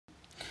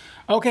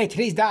Okay,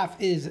 today's daf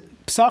is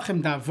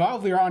Psachim Daf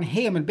Vav. We are on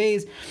Hayam and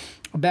Beis,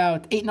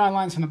 about 8-9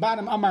 lines from the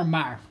bottom, Amar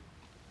Mar.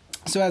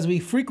 So as we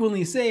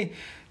frequently say,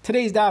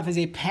 today's daf is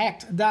a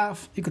packed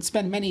daf. You could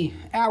spend many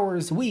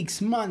hours,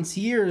 weeks, months,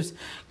 years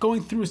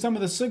going through some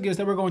of the sugyas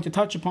that we're going to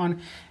touch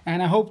upon.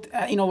 And I hope,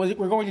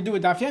 we're going to do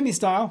it daf Yomi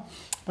style,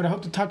 but I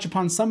hope to touch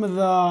upon some of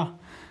the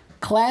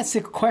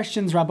classic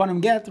questions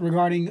Rabbanim get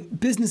regarding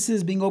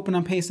businesses being open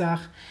on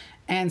Pesach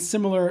and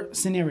similar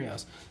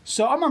scenarios.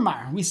 So Amar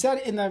Mar, we said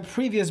in the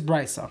previous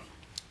brisa,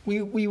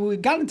 we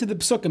got into the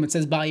psukim. It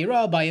says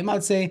Ba'ira,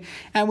 Ba'imatzeh,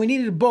 and we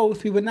needed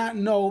both. We would not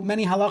know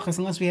many halachas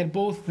unless we had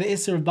both the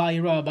Isser of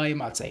Ba'ira,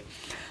 Ba'imatzeh.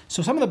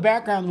 So some of the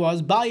background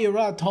was,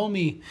 Ba'ira told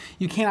me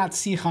you cannot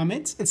see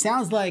chametz. It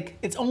sounds like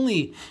it's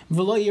only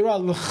V'lo yira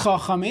l'cha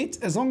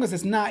chametz. As long as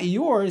it's not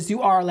yours,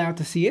 you are allowed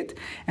to see it.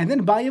 And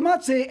then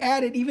Ba'imatzeh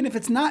added, even if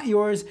it's not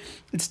yours,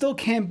 it still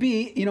can't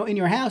be, in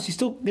your house.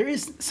 There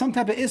is some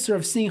type of Isser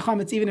of seeing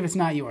chametz even if it's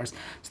not yours.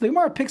 So the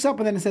Gemara picks up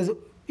and then it says,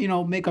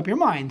 make up your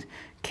mind.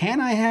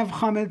 Can I have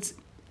chametz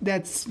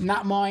that's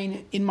not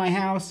mine in my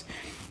house?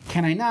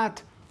 Can I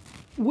not?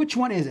 Which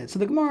one is it? So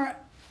the Gemara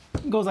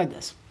goes like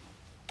this.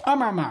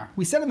 Amar Mar,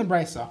 we said in the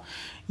brisa,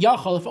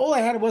 Yachol, if all I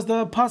had was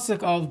the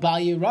pasuk of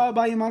Ba'ira,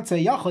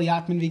 Ba'imatzeh, Yachol,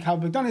 Yatmin, V'kav,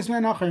 B'danis,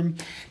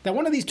 Me'anachim, that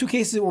one of these two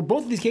cases, or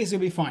both of these cases,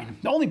 would be fine.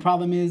 The only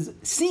problem is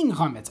seeing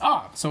chametz.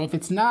 So if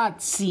it's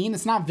not seen,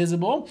 it's not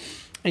visible,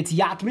 it's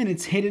Yatmin,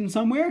 it's hidden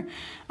somewhere,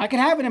 I can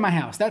have it in my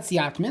house. That's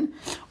Yatmin.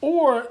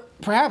 Or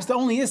perhaps the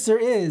only Isser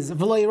is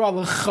V'lo yira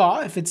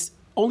l'cha, if it's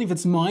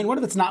mine. What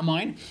if it's not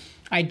mine?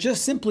 I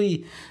just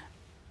simply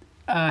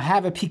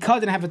have a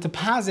pikad and have a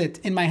deposit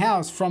in my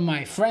house from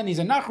my friend. He's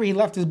a nachri. He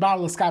left his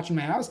bottle of scotch in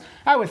my house.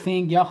 I would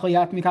think that Bal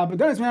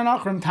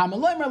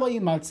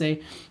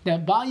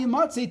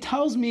Yimatzeh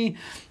tells me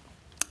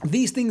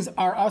these things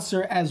are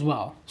usher as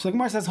well. So the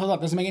Gemara says, hold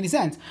up, doesn't make any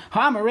sense.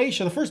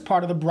 Ha'amareisha, the first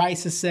part of the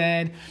brisa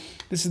said,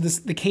 this is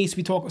the case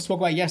we spoke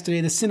about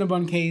yesterday, the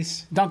Cinnabon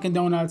case, Dunkin'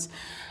 Donuts.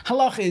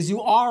 Halach is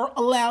you are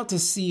allowed to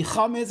see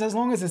chametz as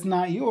long as it's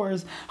not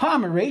yours. You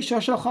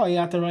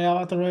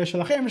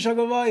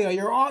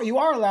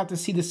are allowed to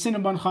see the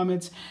Cinnabon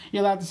chametz.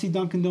 You're allowed to see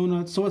Dunkin'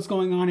 Donuts. So what's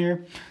going on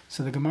here?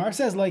 So the Gemara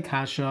says, like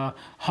Hasha,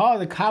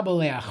 the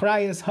kabbaleh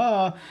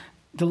achrayas,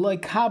 the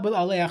like kabel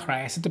alei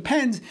achrayas. It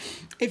depends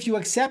if you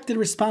accepted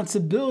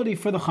responsibility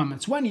for the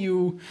chametz. When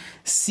you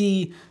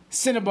see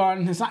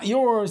Cinnabon, it's not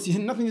yours, it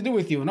has nothing to do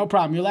with you, no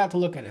problem, you're allowed to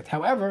look at it.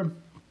 However,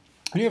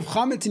 when you have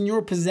chametz in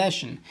your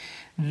possession,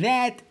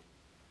 that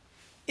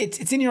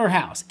it's in your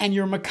house, and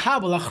you're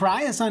makabel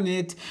achrayas on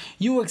it,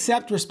 you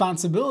accept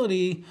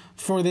responsibility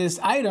for this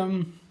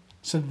item,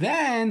 so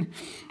then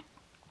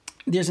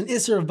there's an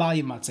isser of Bal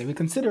Yimatzeh. We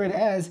consider it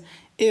as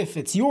if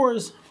it's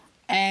yours,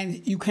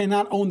 and you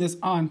cannot own this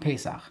on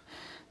Pesach.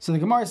 So the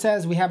Gemara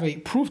says we have a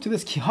proof to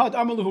this. Kihad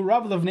amaluhu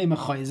Rava l'vnei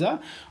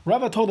Mechayza.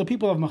 Rava told the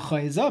people of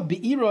Mechayza,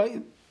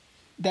 be'ira,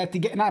 that to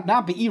get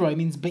not be'ira, it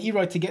means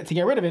be'ira to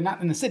get rid of it,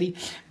 not in the city.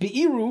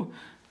 Be'iru,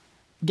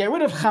 get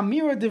rid of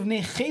chamira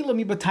d'vnei chayla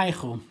mi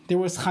b'taychu. There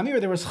was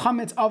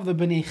chametz of the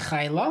b'nei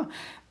chayla.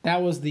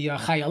 That was the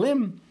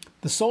chayalim,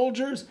 the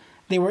soldiers.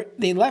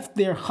 They left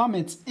their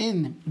chametz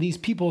in these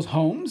people's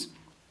homes.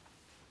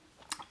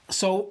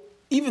 So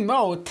even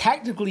though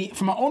technically,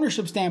 from an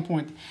ownership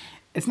standpoint,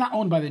 it's not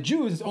owned by the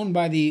Jews, it's owned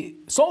by the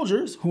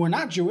soldiers who are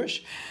not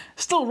Jewish,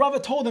 still Rava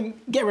told them,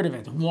 get rid of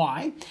it.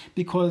 Why?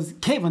 Because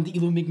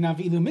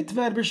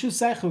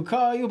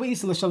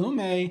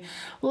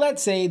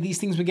let's say these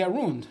things would get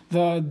ruined.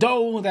 The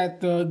dough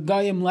that the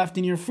Goyim left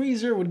in your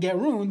freezer would get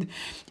ruined.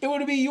 It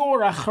would be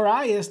your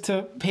achrayas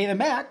to pay them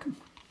back.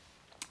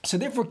 So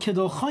therefore,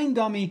 kidol chayin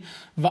dami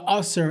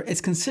va'aser, it's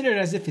considered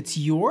as if it's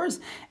yours,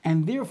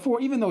 and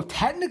therefore, even though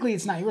technically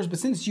it's not yours, but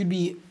since you'd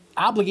be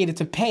obligated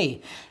to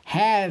pay,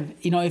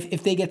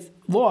 if they get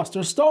lost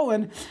or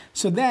stolen,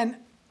 so then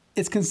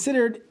it's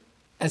considered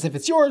as if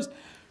it's yours,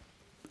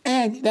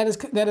 and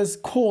that is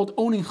called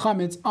owning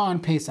chametz on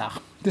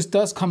Pesach. This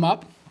does come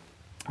up.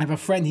 I have a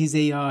friend.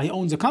 He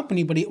owns a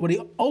company, but what he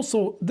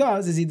also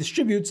does is he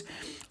distributes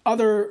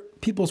other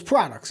people's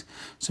products.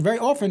 So very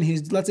often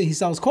let's say he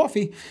sells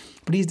coffee,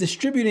 but he's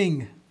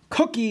distributing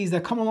cookies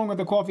that come along with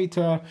the coffee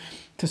to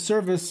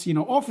service,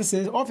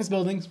 office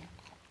buildings.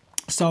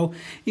 So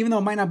even though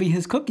it might not be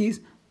his cookies,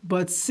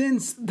 but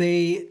since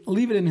they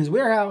leave it in his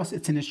warehouse,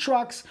 it's in his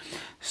trucks,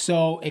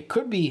 so it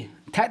could be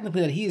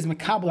technically that he is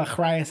makabel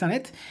achrayas on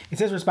it.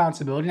 It's his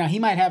responsibility. Now, he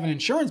might have an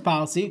insurance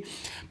policy,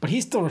 but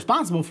he's still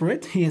responsible for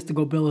it. He has to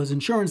go bill his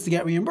insurance to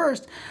get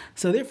reimbursed.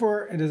 So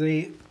therefore, it is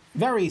a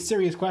very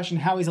serious question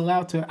how he's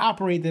allowed to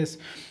operate this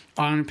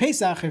on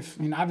Pesach.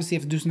 Obviously you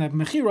have to do some type of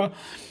mechira,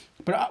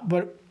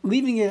 but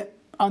leaving it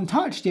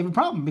untouched, you have a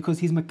problem because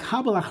he's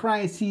makabel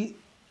achrayas.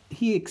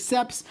 He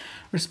accepts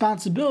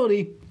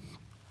responsibility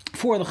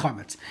for the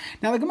chametz.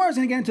 Now the Gemara is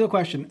going to get into the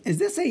question, is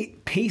this a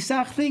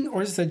Pesach thing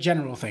or is this a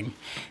general thing?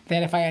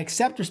 That if I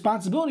accept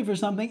responsibility for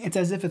something, it's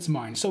as if it's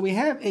mine. So we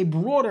have a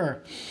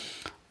broader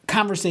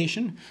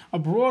conversation, a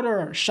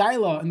broader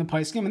shaila in the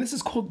Paiskim, and this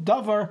is called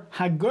davar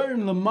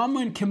hagorim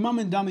lemammon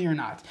kemammon dami or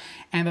not.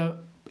 And the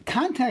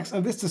context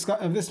of this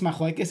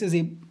machlokes is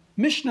a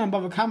Mishnah in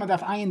Bava Kama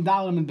Daf Ayin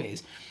Dalam and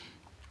Beis.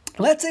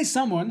 Let's say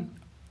someone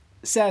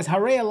says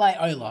Harei Alai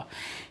Oila.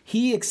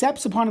 He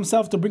accepts upon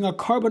himself to bring a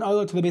carbon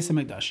oil to the Beis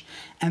Hamikdash,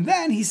 and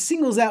then he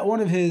singles out one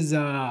of his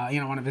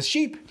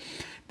sheep.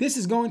 This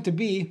is going to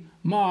be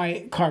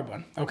my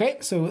carbon. Okay,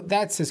 so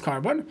that's his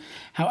carbon.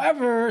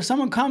 However,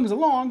 someone comes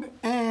along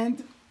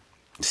and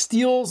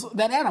steals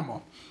that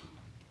animal.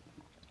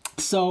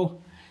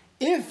 So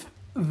if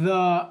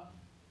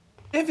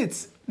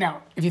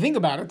you think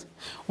about it,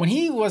 when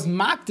he was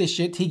makdish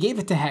it, he gave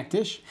it to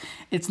Hektish.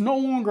 It's no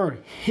longer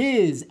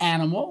his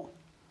animal.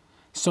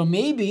 So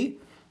maybe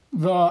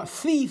the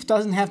thief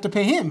doesn't have to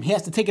pay him. He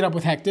has to take it up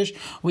with Hektish.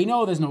 We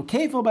know there's no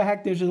kefil by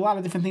Hektish. There's a lot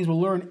of different things we'll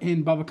learn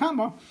in Bava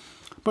Kama.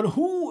 But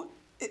who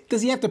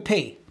does he have to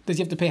pay? Does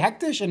he have to pay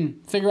Hektish and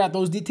figure out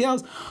those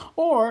details?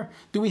 Or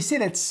do we say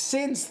that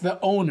since the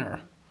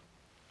owner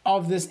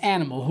of this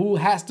animal, who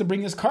has to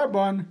bring his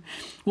carbon,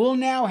 will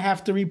now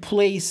have to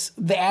replace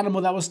the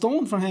animal that was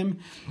stolen from him?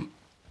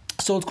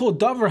 So it's called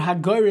Davar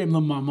Hagorim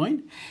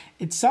L'Mamoin.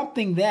 It's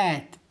something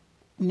that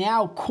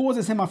now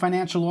causes him a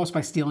financial loss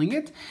by stealing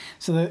it.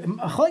 So the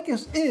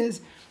machlokes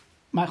is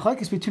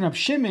between Rav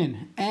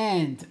Shimon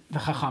and the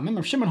Chachamim.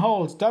 Rav Shimon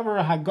holds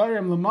Davar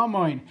Hagorim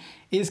L'Mamoin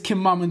is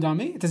Kimamun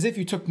Dami. It's as if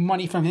you took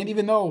money from him,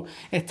 even though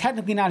it's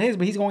technically not his,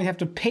 but he's going to have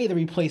to pay the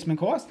replacement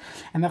cost.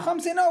 And the Chacham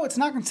say, no, it's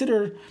not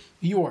considered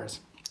yours.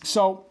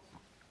 So,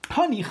 if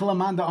you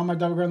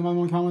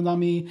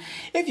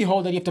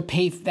hold that you have to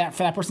pay for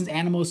that person's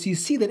animals, so you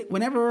see that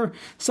whenever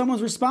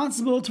someone's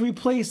responsible to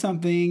replace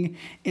something,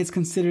 it's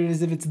considered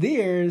as if it's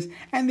theirs,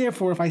 and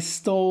therefore if I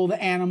stole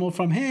the animal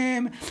from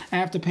him, I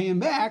have to pay him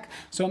back.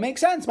 So it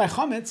makes sense by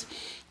chametz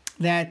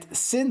that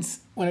since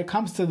when it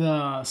comes to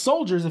the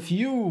soldiers, if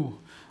you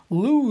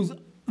lose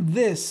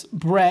this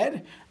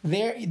bread,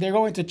 they're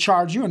going to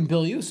charge you and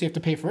bill you, so you have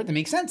to pay for it. That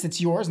makes sense. It's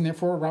yours, and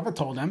therefore Rava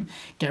told them,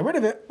 get rid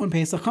of it when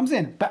Pesach comes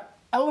in. But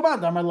it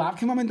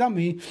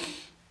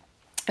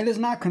is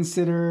not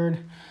considered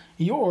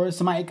yours.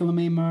 So why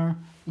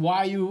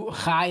are you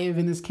chayiv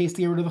in this case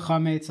to get rid of the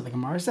chametz? So the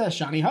Gemara says,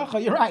 Shani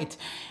hacha, you're right.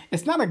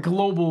 It's not a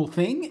global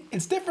thing.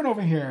 It's different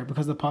over here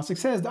because the pasuk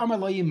says the amar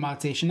lo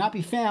yimatzeh should not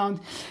be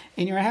found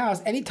in your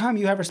house. Anytime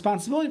you have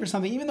responsibility for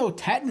something, even though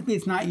technically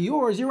it's not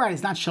yours, you're right.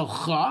 It's not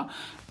shalcha,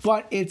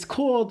 but it's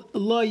called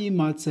lo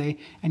yimatzeh,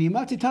 and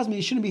yimatzeh tells me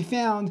it shouldn't be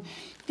found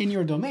in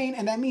your domain,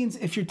 and that means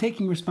if you're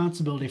taking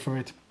responsibility for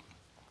it.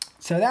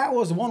 So that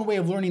was one way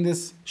of learning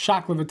this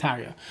shakla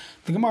v'tarya.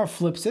 The Gemara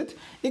flips it.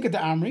 Ikat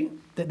Amri,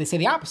 that they say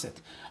the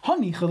opposite. I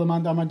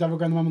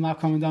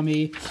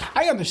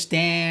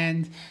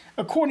understand,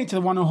 according to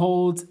the one who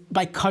holds,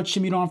 by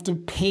kachim you don't have to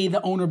pay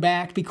the owner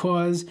back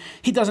because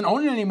he doesn't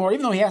own it anymore.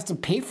 Even though he has to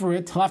pay for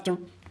it, he'll have to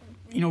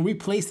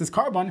replace this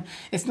carbon.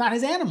 It's not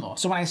his animal.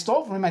 So when I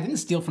stole from him, I didn't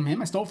steal from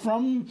him. I stole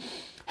from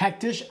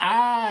Hektish.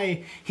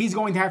 It's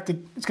going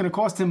to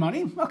cost him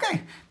money.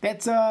 Okay,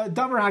 that's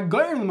davar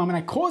hagoyer in the moment.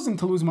 I caused him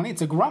to lose money.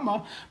 It's a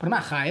grama, but I'm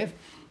not chayiv.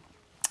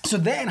 So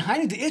then,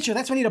 Hainu to Itcher,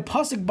 that's when I need a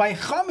pasuk by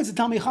chametz to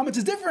tell me chametz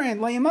is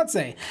different. Lo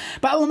yimatzeh.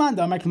 But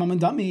alamanda, I'm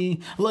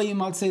dami. Lo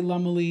yimatzeh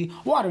lamali.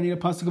 Why do I need a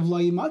pasuk of lo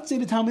yimatzeh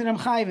to tell me that I'm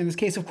chayiv? In this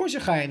case, of course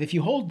you're chayiv. If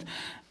you hold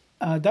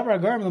davar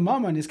hagoyer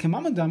l'mammon is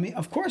kemaman dami,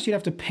 of course you'd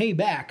have to pay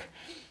back.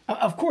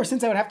 Of course,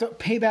 since I would have to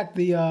pay back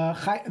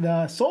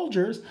the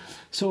soldiers,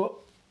 so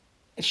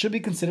it should be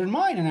considered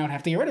mine, and I would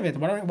have to get rid of it.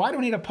 Why do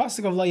I need a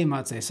pasuk of lo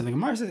yimatzeh? So the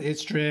Gemara says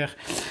it's trich.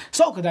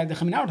 So could I would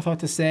have thought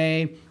to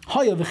say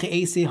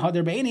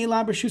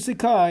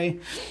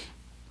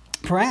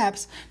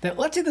perhaps that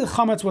let's say the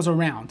chametz was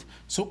around,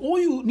 so all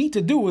you need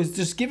to do is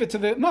just give it to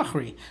the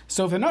nachri.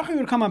 So if the nachri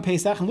would come on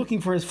Pesach and looking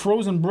for his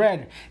frozen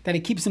bread that he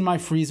keeps in my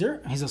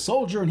freezer, he's a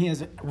soldier and he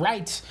has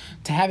rights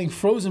to having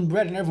frozen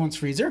bread in everyone's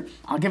freezer,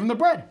 I'll give him the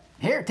bread.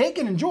 Here, take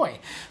it, enjoy.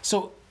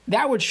 So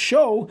that would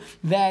show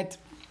that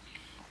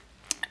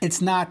it's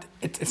not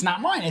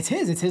mine. It's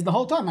his the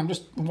whole time. I'm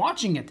just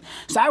watching it.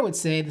 So I would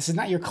say this is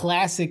not your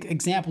classic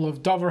example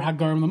of davar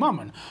hagorim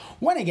l'mammon.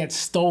 When it gets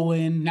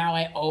stolen, now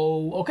I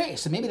owe. Okay,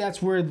 so maybe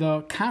that's where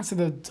the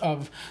concept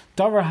of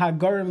davar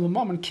hagorim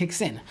l'mammon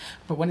kicks in.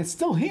 But when it's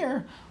still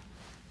here,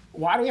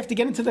 why do we have to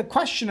get into the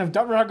question of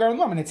davar hagorim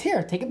l'mammon? It's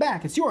here. Take it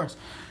back. It's yours.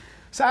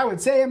 So I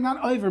would say I'm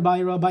not over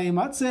by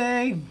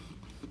yimatzeh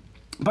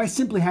by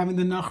simply having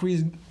the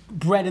nachri's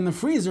bread in the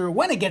freezer.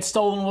 When it gets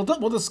stolen,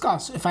 we'll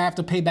discuss if I have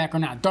to pay back or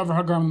not.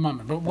 Davar hagorim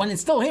l'mammon. But when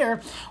it's still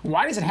here,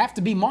 why does it have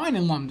to be mine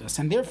in Lumdus?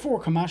 And therefore,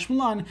 Kamash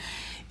Milan,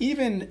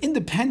 even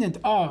independent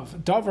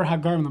of davar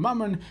hagorim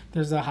l'mammon,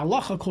 there's a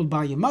halacha called ba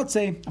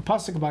yimatzeh, a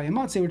pasuk ba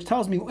yimatzeh, which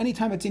tells me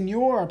anytime it's in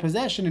your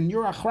possession and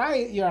you're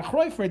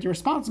achrei for it, you're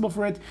responsible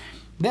for it,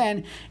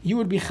 then you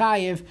would be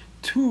chayiv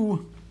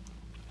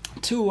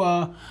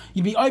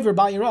you'd be over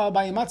ba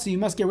yimatzeh. You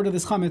must get rid of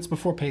this chametz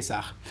before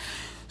Pesach.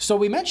 So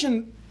we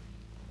mentioned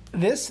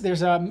this. There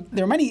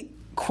are many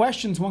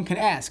questions one can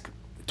ask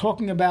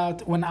talking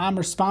about when I'm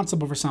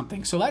responsible for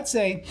something. So let's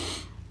say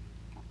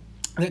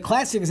the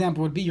classic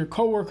example would be your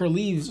coworker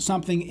leaves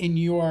something in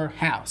your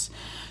house.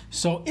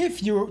 So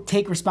if you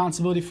take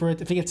responsibility for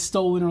it, if it gets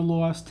stolen or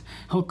lost,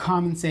 he'll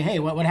come and say, hey,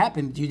 what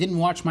happened? You didn't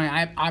watch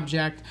my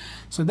object.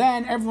 So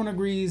then everyone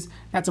agrees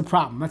that's a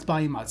problem. That's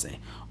Bali Matzeh.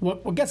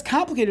 What gets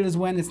complicated is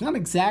when it's not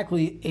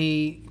exactly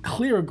a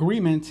clear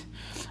agreement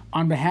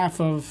on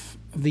behalf of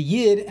the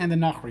Yid and the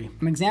Nachri.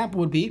 An example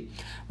would be,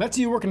 let's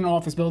say you work in an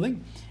office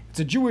building. It's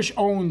a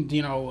Jewish-owned,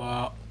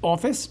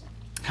 office.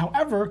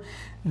 However,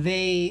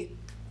 they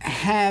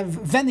have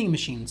vending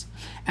machines,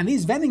 and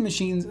these vending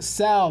machines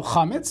sell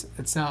chametz.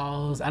 It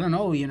sells,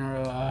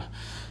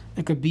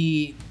 it could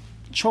be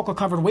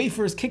chocolate-covered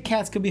wafers. Kit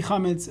Kats could be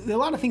chametz. There are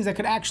a lot of things that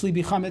could actually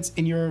be chametz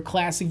in your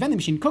classic vending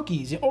machine,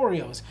 cookies, your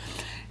Oreos.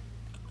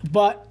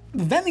 But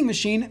the vending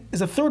machine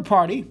is a third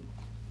party,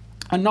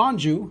 a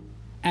non-Jew,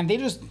 and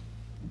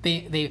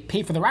they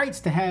pay for the rights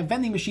to have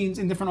vending machines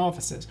in different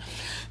offices.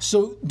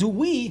 So do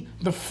we,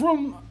 the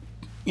Frum,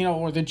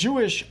 or the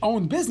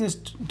Jewish-owned business,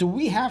 do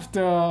we have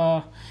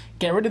to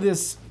get rid of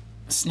this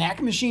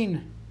snack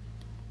machine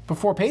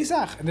before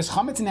Pesach? This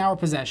chametz in our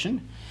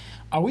possession.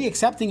 Are we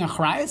accepting a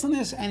achrayus on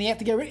this? And you have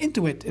to get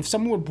into it. If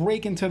someone would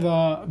break into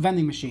the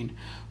vending machine,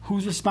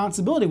 whose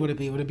responsibility would it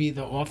be? Would it be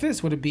the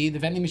office? Would it be the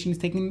vending machines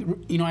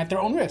taking, at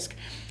their own risk?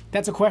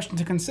 That's a question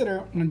to consider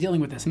when dealing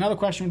with this. Another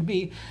question would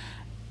be,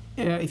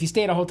 if you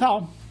stay at a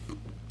hotel,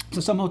 so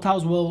some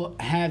hotels will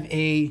have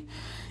a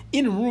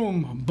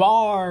in-room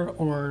bar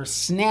or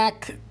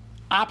snack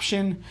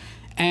option,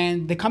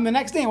 and they come the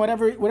next day and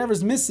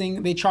whatever's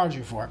missing, they charge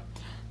you for.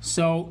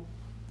 So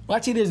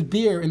let's say there's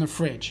beer in the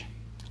fridge.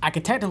 I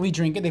could technically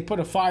drink it. They put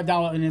a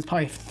 $5 and it's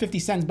probably 50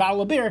 cents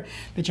bottle of beer.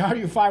 They charge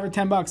you $5 or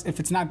 $10 if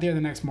it's not there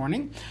the next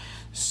morning.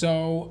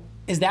 So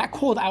is that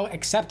called I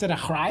accepted a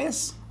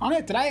achrayus on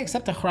it? Did I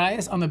accept a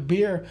achrayus on the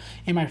beer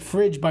in my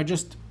fridge by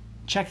just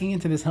checking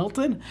into this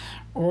Hilton?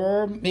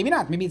 Or maybe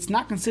not. Maybe it's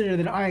not considered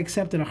that I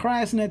accepted a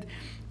achrayus in it.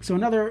 So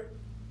another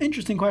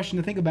interesting question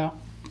to think about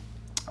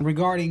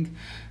regarding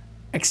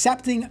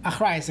accepting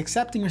achrayus,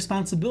 accepting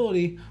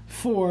responsibility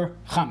for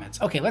chametz.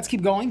 Okay, let's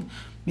keep going.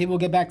 Maybe we'll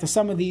get back to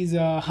some of these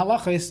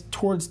halachas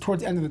towards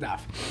the end of the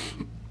daf.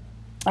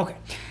 Okay.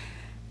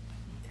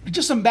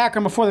 Just some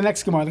background before the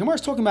next Gemara. The Gemara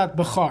is talking about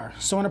bachar.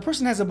 So when a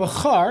person has a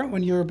bachar,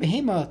 when your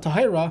behema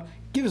tahira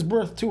gives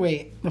birth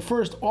to the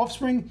first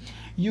offspring,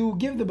 you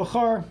give the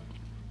bachar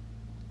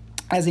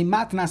as a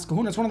matnas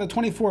kahuna. It's one of the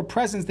 24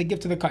 presents they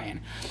give to the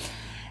kohen.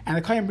 And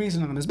the kohen brings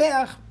it on the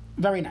mizbeach.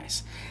 Very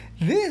nice.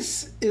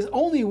 This is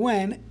only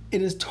when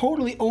it is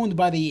totally owned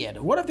by the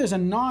yid. What if there's a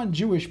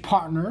non-Jewish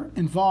partner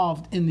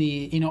involved in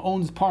the,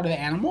 owns part of the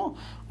animal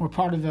or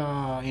part of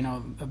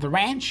the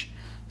ranch?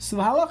 So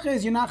the halacha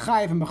is you're not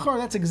chayiv and bachar.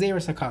 That's a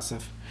gzeiras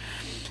hakasef.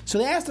 So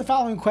they asked the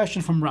following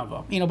question from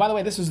Rava. By the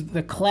way, this is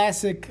the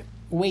classic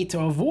way to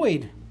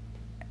avoid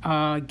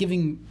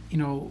giving,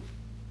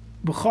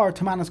 bachar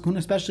to manas kahuna,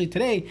 especially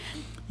today.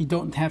 You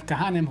don't have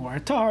kahanim who are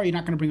tar. You're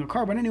not going to bring a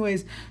carbon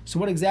anyways. So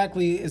what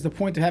exactly is the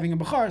point of having a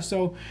bachar?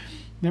 So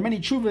there are many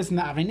tshuvas in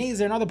the Avnei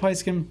Nezer and other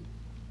poskim.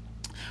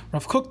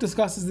 Rav Kook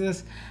discusses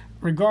this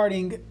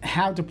regarding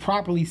how to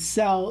properly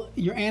sell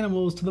your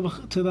animals to the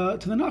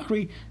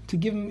nachri to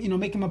give him,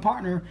 make him a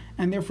partner,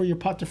 and therefore you're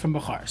patur from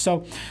bachar.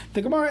 So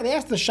the Gemara, they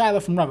asked the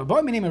shaila from Rava.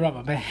 Boy, my name is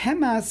Rava.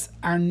 Behemas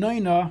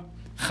arnoina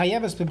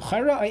chayeves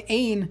bebachara or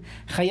ein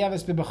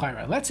chayeves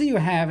bebachara. Let's say you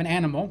have an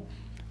animal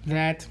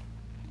that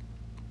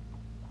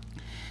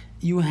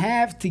you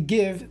have to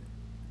give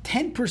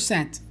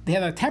 10%. They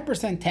have a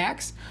 10%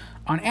 tax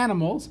on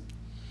animals,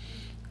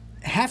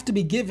 have to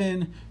be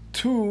given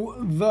to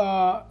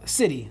the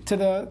city, to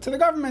the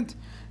government,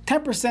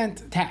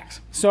 10% tax.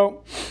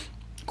 So,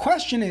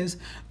 question is,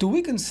 do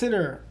we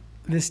consider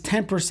this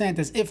 10%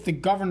 as if the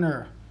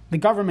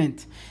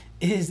government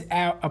is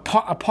a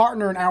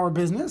partner in our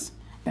business?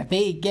 That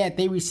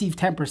they receive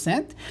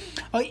 10%.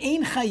 Or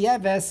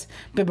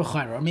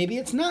maybe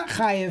it's not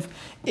chayev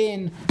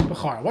in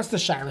bechara. What's the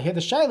shaila here?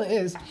 The shaila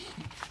is,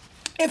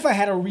 if I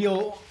had a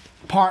real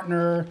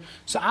partner,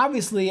 so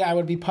obviously I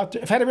would be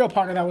patur. If I had a real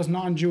partner that was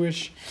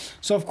non-Jewish,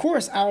 so of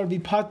course I would be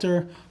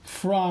patur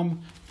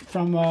from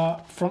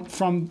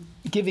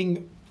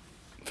bringing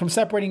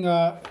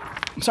the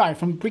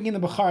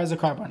bechara as a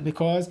carbon,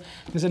 because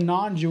there's a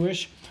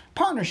non-Jewish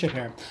partnership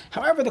here.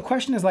 However, the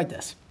question is like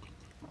this.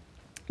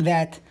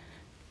 That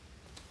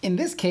in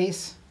this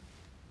case,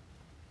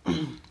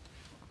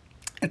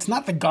 it's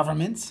not the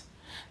government's.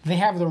 They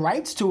have the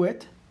rights to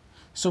it.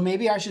 So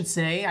maybe I should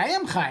say, I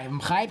am chayiv. I'm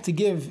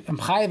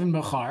chayiv in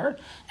bachar,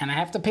 and I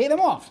have to pay them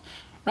off.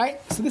 Right?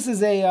 So this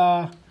is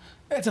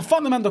it's a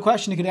fundamental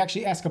question. You could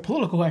actually ask a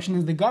political question.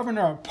 Is the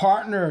governor a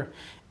partner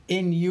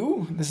in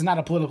you? This is not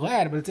a political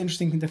ad, but it's an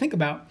interesting thing to think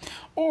about.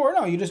 Or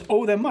no, you just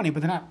owe them money,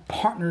 but they're not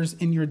partners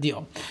in your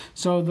deal.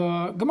 So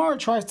the Gemara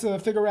tries to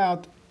figure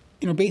out,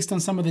 based on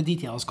some of the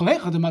details.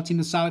 If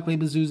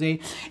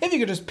you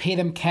could just pay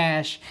them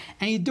cash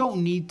and you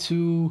don't need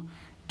to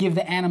give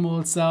the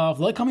animal itself,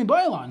 like coming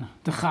bailan,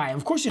 the chayiv.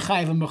 Of course you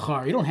chayiv and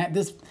bachar. You don't have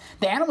this.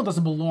 The animal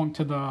doesn't belong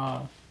to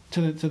the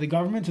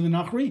government, to the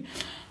nachri.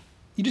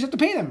 You just have to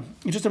pay them.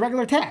 It's just a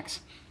regular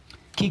tax.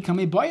 Where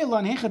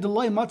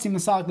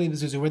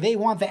they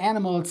want the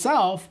animal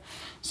itself,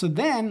 so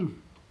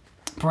then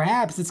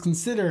perhaps it's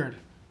considered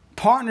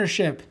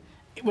partnership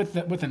with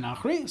the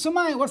Nachri. So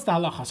what's the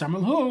halacha?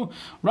 So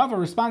Rava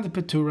responded,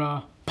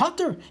 Petura,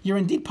 Pater. You're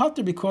indeed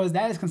Pater because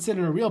that is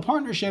considered a real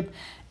partnership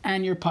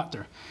and you're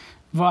Pater.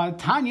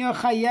 Tanya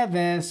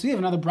Chayeves. We have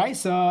another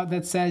brisa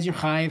that says you're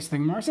Chayev. So the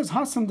Gemara says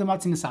Hasam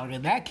Dematzin Nesalga.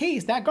 In that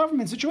case, that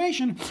government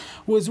situation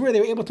was where they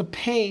were able to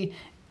pay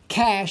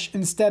cash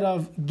instead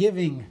of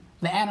giving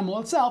the animal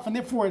itself, and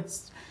therefore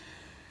it's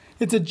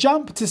a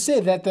jump to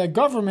say that the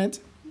government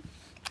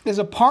is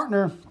a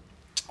partner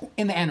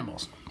in the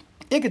animals.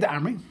 Iked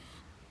Amri.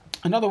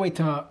 Another way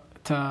to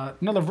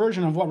another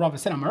version of what Rava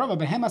said. Amarava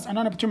behemas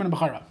arnana b'turman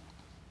b'chara.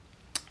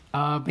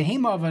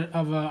 Behema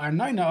of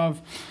arnana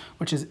of,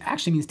 which is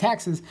actually means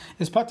taxes,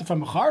 is pater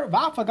from b'char.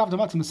 Va'af agav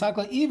d'matzim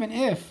masakla. Even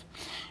if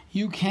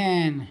you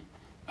can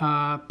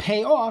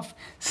pay off,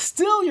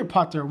 still you're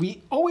pater.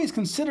 We always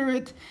consider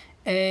it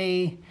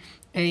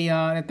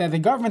that the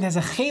government has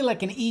a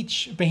chelek in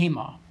each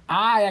behema.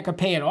 I could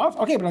pay it off.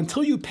 Okay, but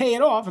until you pay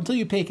it off, until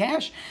you pay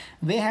cash,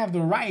 they have the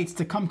rights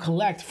to come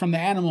collect from the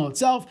animal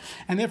itself,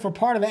 and therefore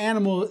part of the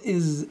animal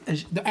is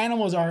the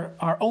animals are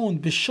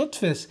owned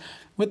b'shutfis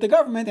with the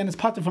government, and it's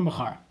pater from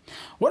b'char.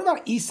 What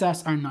about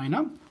isas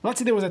arnaina? Let's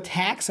say there was a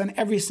tax on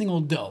every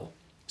single dough.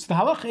 So the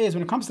halacha is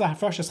when it comes to the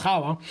hafrashas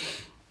challah,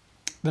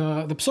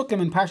 the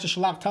psukim in Parsha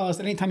Shalach tell us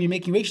that anytime you're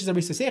making reishes of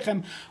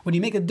risasechem, when you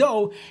make a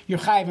dough, you're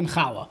chayiv and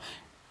challah.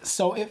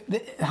 So if the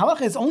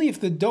halacha is only if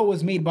the dough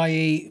was made by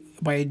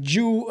a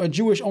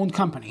Jewish-owned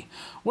company.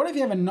 What if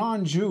you have a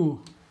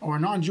non-Jew or a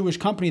non-Jewish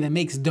company that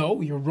makes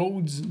dough, your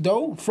Rhodes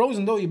dough,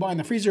 frozen dough you buy in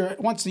the freezer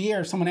once a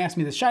year? Someone asked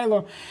me this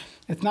shiloh.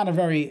 It's not a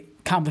very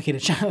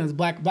complicated shiloh. It's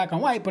black on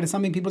white, but it's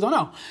something people don't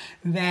know.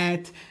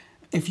 That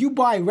if you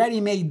buy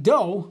ready-made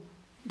dough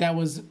that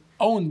was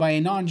owned by a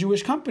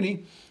non-Jewish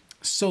company,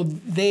 so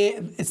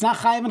it's not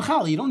chayiv and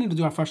challah. You don't need to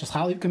do hafrashas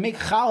challah. You can make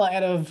challah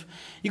out of,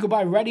 you could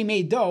buy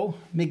ready-made dough,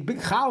 make big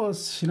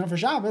challahs, for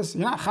Shabbos.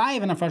 You're not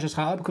chayiv and hafrashas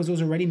challah because it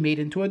was already made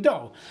into a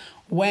dough.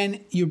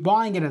 When you're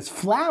buying it as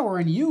flour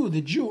and you,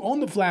 the Jew, own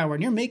the flour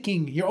and you're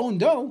making your own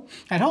dough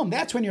at home,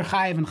 that's when you're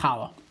chayiv and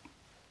challah.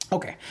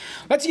 Okay,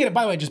 let's get it.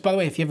 By the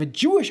way, if you have a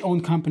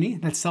Jewish-owned company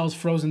that sells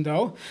frozen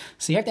dough,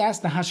 so you have to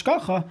ask the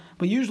hashgacha,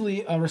 but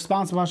usually a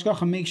responsible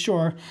hashgacha makes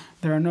sure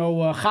there are no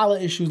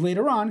challah issues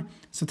later on.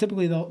 So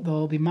typically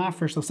they'll be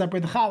mafresh, they'll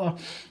separate the challah.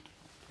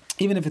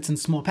 Even if it's in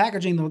small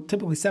packaging, they'll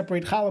typically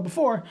separate challah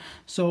before,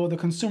 so the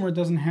consumer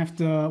doesn't have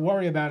to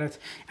worry about it.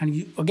 And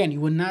you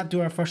would not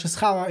do a freshest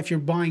challah if you're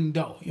buying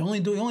dough. You're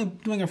only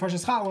doing a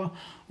freshest challah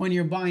when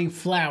you're buying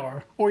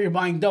flour or you're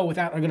buying dough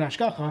without a good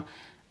hashgacha.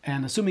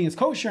 And assuming it's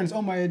kosher and it's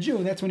owned by a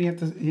Jew, that's when you have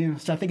to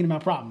start thinking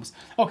about problems.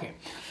 Okay.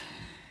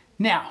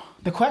 Now,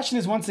 the question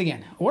is once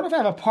again, what if I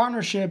have a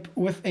partnership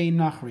with a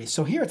Nachri?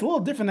 So here it's a little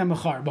different than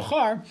Bechar.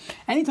 Bechar,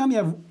 anytime you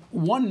have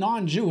one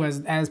non-Jew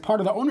as part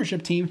of the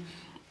ownership team,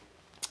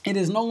 it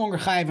is no longer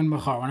chayiv and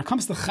bechar. When it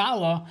comes to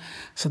challah,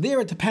 so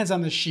there it depends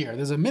on the shear.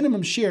 There's a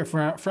minimum shear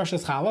for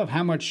freshest challah of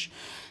how much,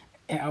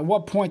 at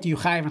what point do you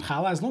chayiv and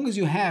challah. As long as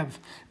you have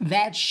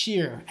that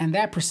shear and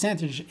that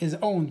percentage is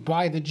owned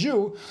by the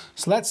Jew.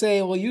 So let's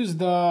say we'll use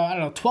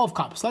 12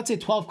 cups. Let's say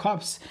 12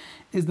 cups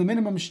is the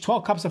minimum.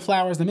 12 cups of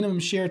flour is the minimum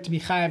shear to be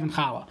chayiv and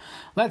challah.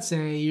 Let's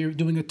say you're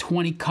doing a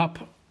 20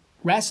 cup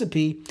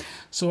recipe.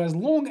 So as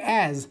long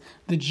as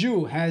the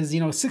Jew has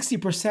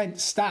 60%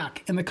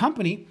 stock in the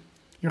company,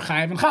 you're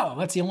chayiv and challah.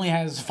 Let's say he only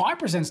has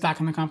 5% stock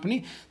in the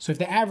company. So if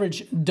the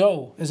average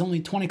dough is only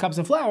 20 cups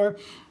of flour,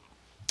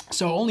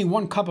 so only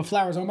 1 cup of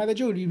flour is owned by the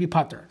Jew, you'd be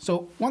pater.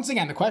 So once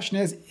again, the question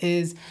is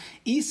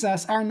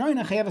isas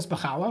arnoina chayeves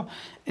b'challah?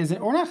 Is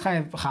it or not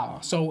chayev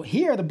b'challah? So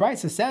here the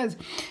Brisa says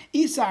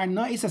isas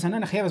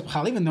arnoina chayeves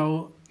b'challah, even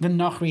though the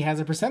Nachri has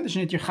a percentage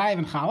in it, you're chayev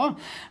and challah.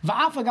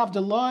 Va'af agav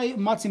deloi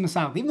matzi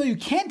masal. Even though you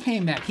can't pay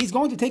him back, he's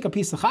going to take a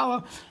piece of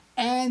challah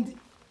and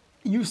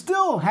you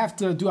still have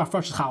to do a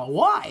fresh challah.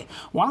 Why?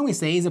 Why don't we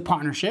say it's a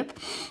partnership?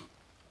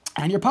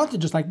 And you're pater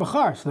just like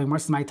Bechar. So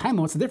the my time,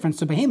 what's the difference?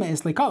 So behema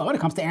is leikala. When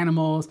it comes to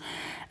animals,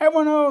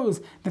 everyone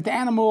knows that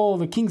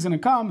the king's going to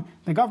come,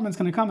 the government's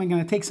going to come and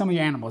going to take some of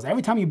your animals.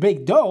 Every time you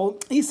bake dough,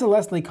 isa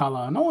less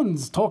leikala. No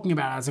one's talking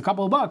about it as a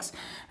couple of bucks.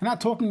 They're not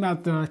talking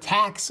about the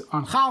tax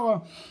on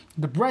challah,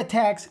 the bread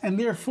tax, and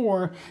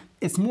therefore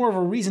it's more of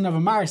a reason of a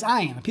maris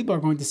ayin. People are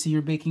going to see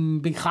you're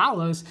baking big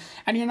challahs,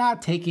 and you're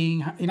not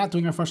doing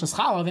a fresh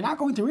challah. They're not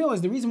going to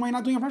realize the reason why you're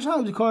not doing a fresh challah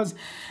is because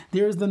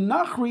there's the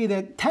nachri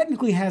that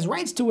technically has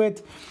rights to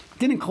it,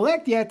 didn't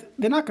collect yet.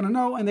 They're not going to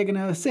know, and they're going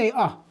to say,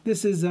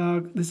 this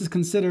is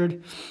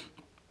considered.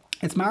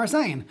 It's maris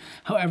ayin.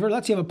 However,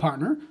 let's say you have a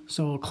partner,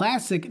 so a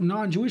classic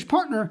non-Jewish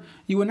partner,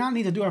 you would not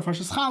need to do a fresh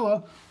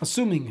challah,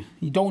 assuming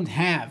you don't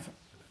have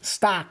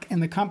stock in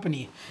the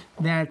company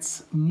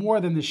that's more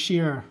than the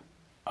shear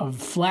of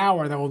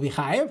flour that will be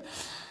chayiv.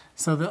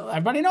 So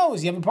everybody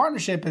knows you have a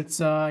partnership.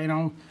 It's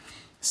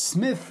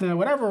Smith,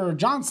 whatever,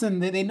 Johnson.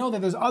 They know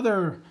that there's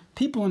other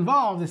people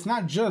involved. It's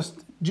not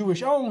just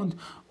Jewish owned,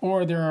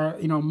 or there are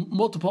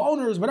multiple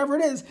owners. Whatever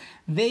it is,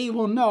 they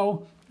will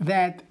know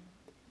that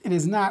it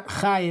is not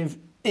chayiv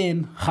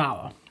in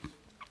challah.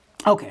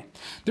 Okay,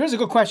 there's a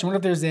good question. What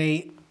if there's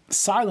a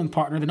silent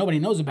partner that nobody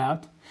knows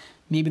about?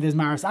 Maybe there's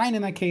maris ayin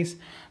in that case,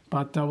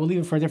 but we'll leave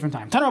it for a different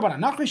time. So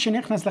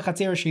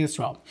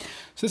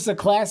this is a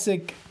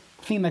classic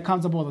theme that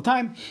comes up all the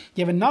time.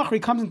 You have a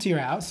nachri comes into your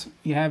house.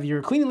 You have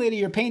your cleaning lady,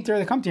 your painter,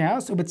 they come to your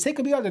house. But they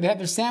have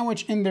their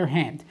sandwich in their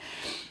hand.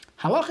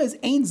 Halacha is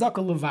ein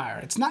zakal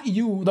levar. It's not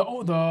you,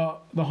 the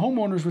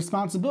homeowner's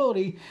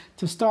responsibility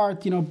to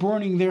start,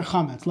 burning their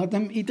chametz. Let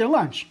them eat their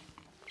lunch.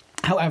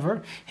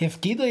 However,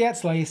 if Gidla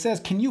Yetzla, he says,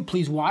 can you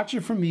please watch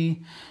it for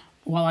me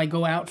while I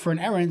go out for an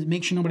errand,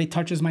 make sure nobody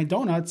touches my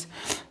donuts,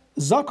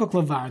 zakuk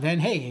levar, then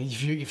hey,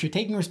 if you're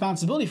taking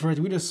responsibility for it,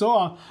 we just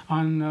saw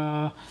on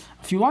a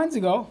few lines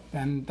ago,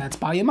 then that's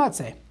bal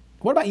yamatzeh.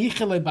 What about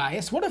yichele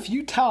bias? What if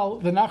you tell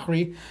the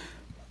nachri,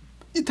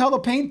 you tell the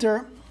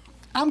painter,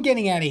 I'm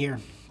getting out of here.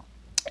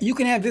 You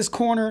can have this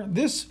corner.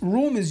 This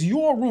room is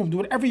your room. Do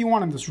whatever you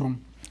want in this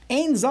room.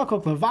 Ein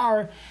zakuk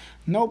levar.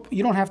 Nope,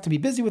 you don't have to be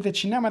busy with it.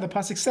 Shinema, the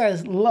pasuk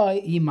says, lo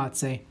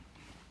yimatzeh.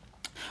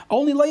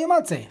 Only lo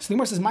yimatzeh. So the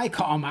Gemara says, "My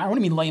ka'amar." What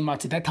do you mean lo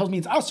yimatzeh? That tells me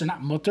it's usher,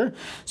 not mutter.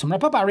 So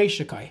Rapapa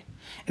Reishakai.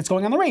 It's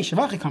going on the reish.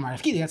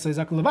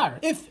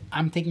 If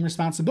I'm taking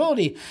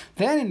responsibility,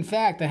 then in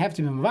fact I have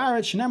to be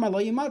mevaret. Shinema lo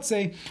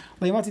yimatzeh.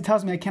 Lo yimatzeh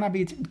tells me I cannot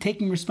be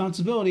taking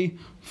responsibility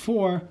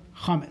for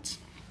chametz.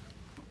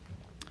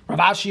 Rav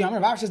Ashi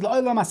says,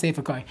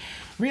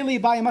 really,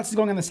 Bayamatz is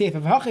going on the safe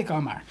of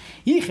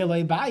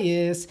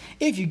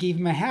if you gave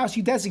him a house,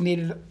 you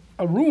designated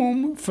a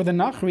room for the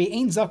Nachri,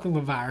 it's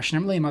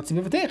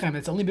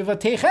only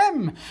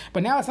Bivatechem.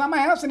 But now it's not my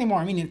house anymore.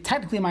 I mean, it's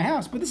technically my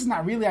house, but this is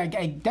not really,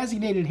 I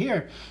designated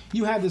here.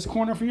 You have this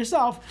corner for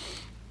yourself.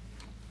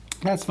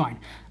 That's fine.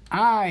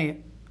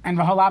 He's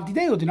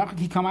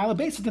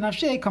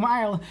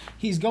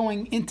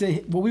going into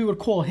what we would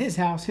call his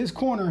house, his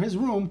corner, his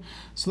room.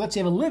 So let's say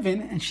you have a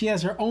live-in, and she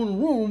has her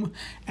own room,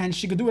 and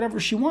she could do whatever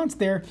she wants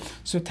there.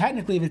 So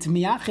technically, if it's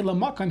miyachil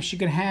lamakam, she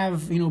could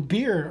have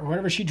beer or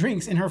whatever she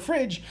drinks in her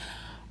fridge.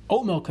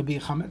 Oat milk could be a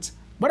chametz.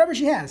 Whatever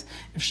she has.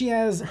 If she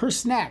has her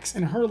snacks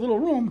in her little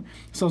room,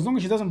 so as long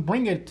as she doesn't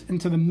bring it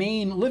into the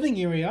main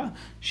living area,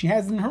 she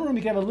has it in her room.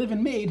 You can have a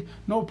live-in maid,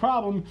 no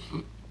problem.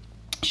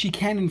 She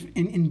can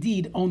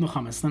indeed own the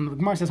chametz. Then the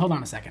Gemara says, hold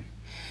on a second.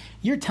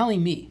 You're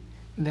telling me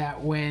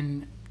that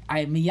when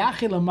I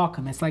miyachil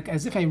makam, it's like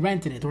as if I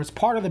rented it, or it's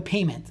part of the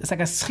payment. It's like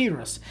a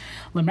schirus.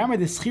 Remember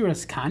the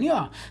schirus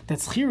kanya? That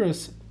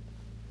schirus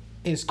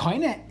is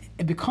koine,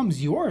 it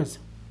becomes yours.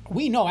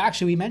 We know,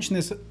 actually, we mentioned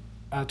this 2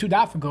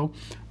 daf ago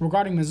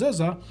regarding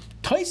mezuzah.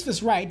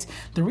 Tosfos writes,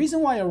 the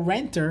reason why a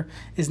renter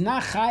is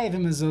not chayiv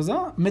in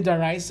mezuzah,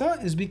 midaraisa,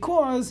 is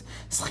because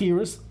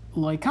schirus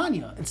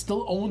loikanya. It's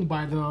still owned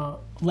by the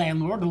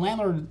landlord. The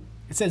landlord,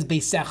 it says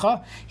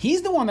beisecha.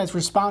 He's the one that's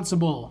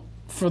responsible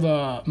for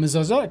the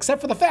mezuzah, except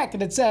for the fact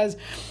of chayvas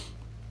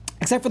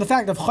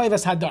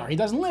hadar. He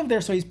doesn't live there,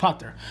 so he's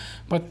pater.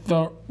 But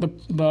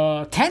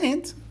the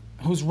tenant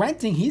who's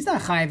renting, he's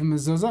not chayiv in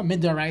mezuzah,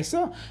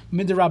 midaraisa.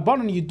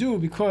 Midarabbanan you do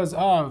because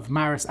of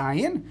maris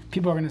ayin.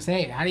 People are going to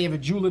say, hey, how do you have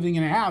a Jew living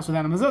in a house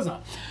without a mezuzah?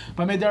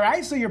 But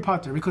midaraisa you're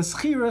pater, because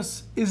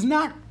chirus is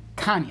not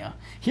Kanya.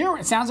 Here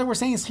it sounds like we're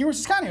saying here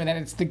is Kanya, that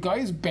it's the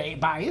guy's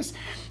bias.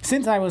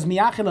 Since I was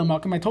miyachil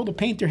amakim, I told the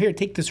painter, here,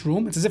 take this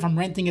room. It's as if I'm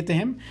renting it to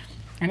him,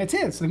 and it's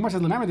his. So the Gemara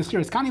says, remember this here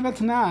is Kanya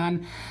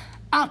v'tanan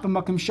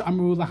apamakim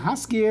sh'amru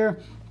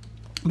lahaskir.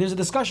 There's a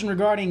discussion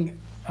regarding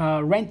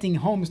renting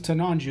homes to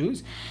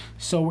non-Jews.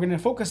 So we're going to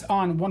focus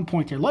on one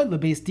point here.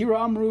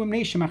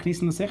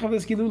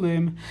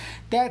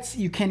 That's,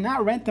 you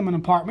cannot rent them an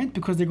apartment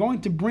because they're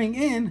going to bring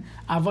in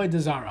avodah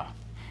zarah.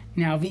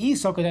 Now, the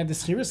Isok that the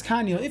Schiris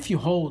Kanya, if you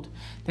hold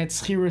that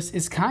Schiris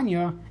is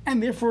Kanya,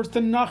 and therefore it's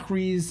the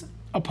Nachri's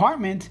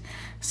apartment,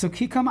 so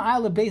Kikam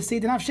Ayla Beis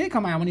Seidin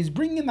Avshekam Ayla, when he's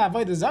bringing in the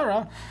Avodah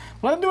Zarah,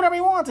 let him do whatever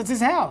he wants, it's his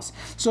house.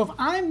 So if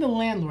I'm the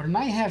landlord and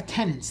I have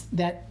tenants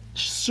that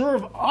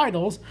serve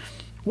idols,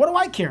 what do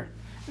I care?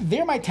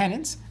 They're my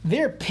tenants,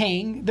 they're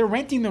paying, they're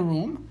renting the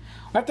room.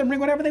 Let them bring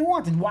whatever they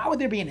want. And why would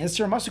there be an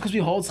Isser Must? Because we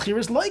hold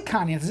Schiris like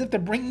Kanya. It's as if they're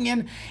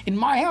bringing in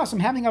my house. I'm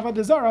having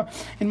Avodah Zarah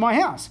in my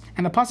house.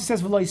 And the pasuk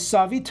says, V'loi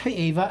savi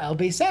to'eva el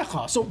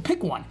beisecha. So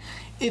pick one.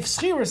 If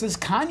Schiris is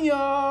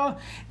Kanya,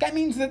 that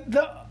means that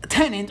the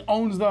tenant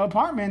owns the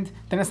apartment,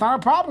 then it's not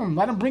a problem.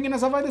 Let him bring in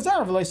his Avodah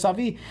Zarah. V'loi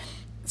savi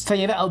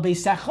to'eva el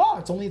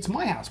beisecha. It's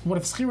my house. What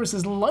if Schiris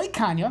is like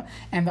Kanya,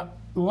 and the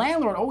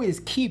landlord always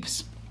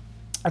keeps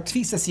a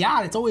tfisas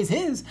yad, it's always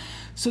his,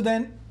 so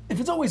then if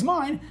it's always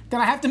mine,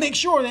 then I have to make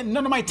sure that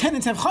none of my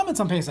tenants have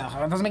chametz on Pesach.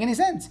 That doesn't make any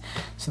sense.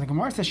 So the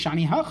Gemara says,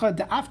 "Shani hacha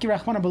da'afki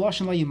rachmana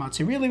b'loshen lo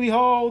yimatzu." Really, we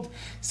hold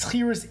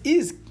schiras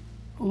is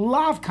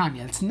lav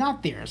kanya. It's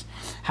not theirs.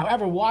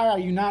 However, why are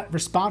you not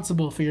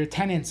responsible for your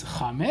tenants'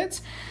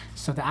 chametz?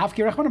 So the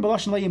afki rachmana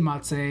b'loshen lo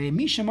yimatzu.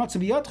 Misha matzu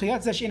biyotcha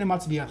yatzash ina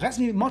matzu biyotcha. That's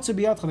me matzu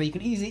biyotcha, that you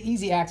can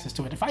easy access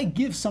to it. If I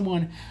give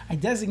someone, I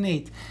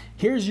designate,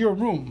 here's your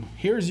room,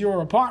 here's your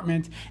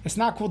apartment. It's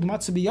not called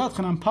matzu biyotcha,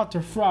 and I'm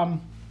pater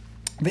from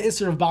the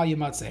Isser of Bal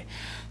Yamatzeh.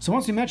 So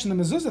once we mentioned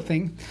the mezuzah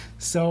thing,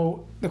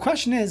 so the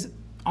question is,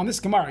 on this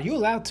Gemara, are you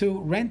allowed to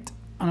rent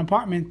an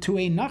apartment to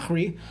a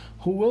Nachri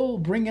who will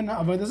bring in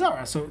Avodah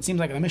Zarah? So it seems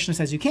like the Mishnah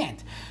says you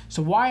can't.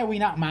 So why are we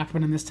not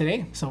makbid in this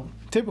today? So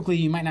typically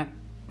you might not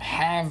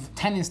have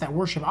tenants that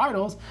worship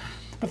idols,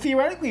 but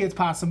theoretically it's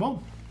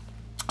possible.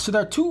 So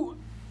there are two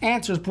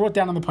answers brought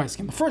down on the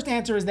Paiskim. The first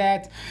answer is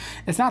that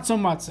it's not so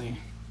matzah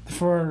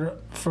for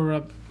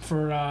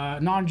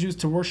non-Jews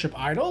to worship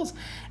idols,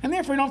 and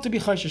therefore you don't have to be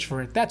chayshish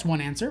for it. That's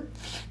one answer.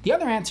 The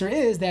other answer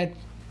is that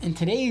in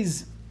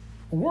today's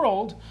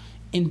world,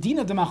 in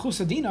Dina de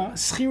Machusa Dina,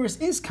 Schiris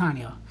is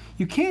Kanya.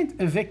 You can't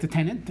evict a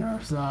tenant.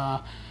 There's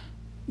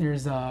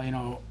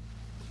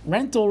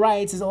rental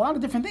rights. There's a lot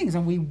of different things,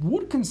 and we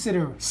would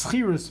consider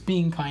Schiris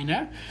being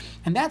Kanya,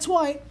 and that's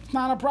why it's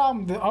not a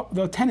problem.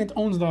 The tenant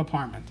owns the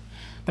apartment.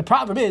 The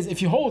problem is,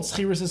 if you hold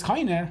Schiris is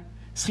Kanya,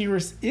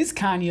 Schiris is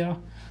Kanya,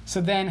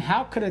 so then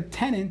how could a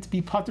tenant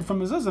be patur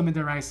from mezuzah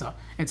midaraisa?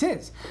 It's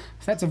his.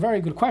 So that's a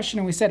very good question,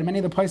 and we said many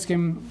of the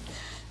poskim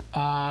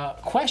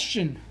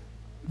question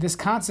this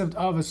concept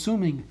of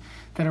assuming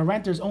that a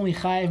renter is only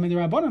chayiv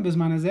midirabanan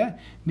bisman hazeh.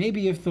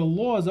 Maybe if the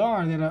laws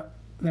are that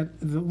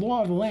the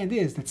law of the land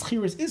is that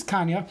schiris is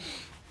kanya,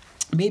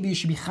 maybe you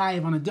should be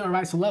chayiv on a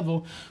deraisa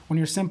level when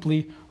you're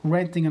simply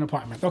renting an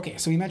apartment. Okay,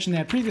 so we mentioned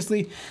that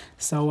previously.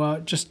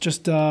 So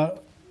just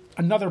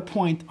another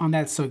point on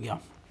that sugya.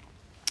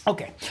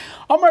 Okay.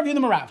 If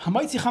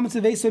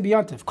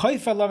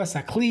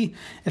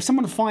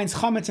someone finds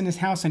chametz in his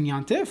house on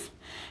Yantif,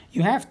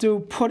 you have to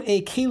put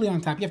a keli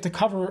on top. You have to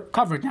cover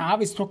it. Now,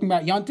 obviously, talking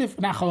about Yantif,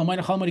 not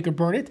chalamayda, you could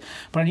burn it.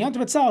 But on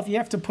Yantif itself, you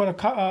have to put a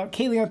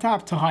keli on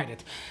top to hide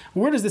it.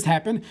 Where does this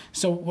happen?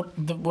 So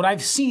what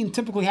I've seen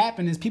typically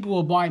happen is people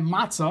will buy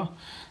matzah.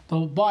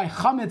 They'll buy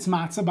chametz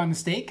matzah by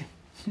mistake.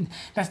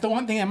 That's the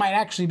one thing that might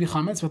actually be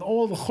chametz, with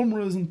all the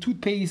chumras and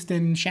toothpaste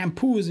and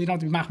shampoos. You don't have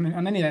to be machmir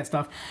on any of that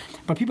stuff.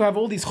 But people have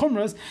all these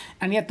chumras,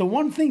 and yet the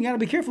one thing you got to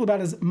be careful about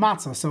is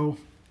matzah. So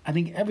I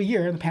think every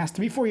year, the past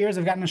 3-4 years,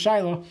 I've gotten a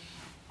shiloh.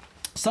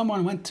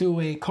 Someone went to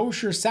a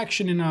kosher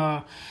section in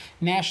a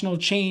national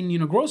chain,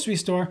 grocery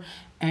store,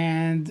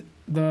 and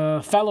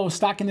the fellow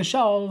stocking the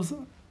shelves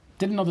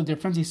didn't know the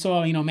difference. He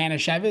saw,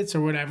 Manischewitz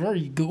or whatever,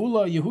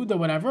 Geula, Yehuda,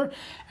 whatever,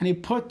 and he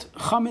put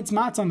chametz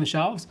matzah on the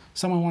shelves.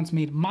 Someone once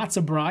made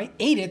matzah brai,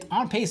 ate it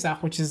on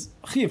Pesach, which is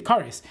chiv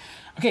kares.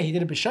 Okay, he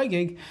did it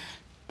b'shogeg,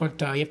 but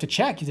you have to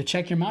check. You have to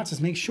check your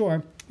matzahs, make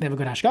sure they have a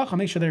good hashgacha,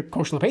 make sure they're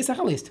kosher l'Pesach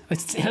at least. At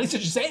least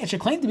it should say, it should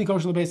claim to be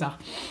kosher l'Pesach.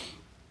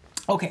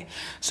 Okay,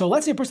 so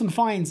let's say a person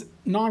finds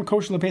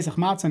non-kosher l'Pesach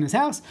matzah in his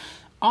house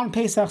on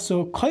Pesach.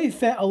 So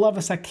koife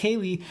alavas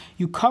hakeli,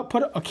 you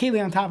put a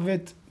keli on top of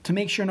it to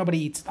make sure nobody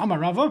eats. Amar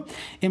Rava,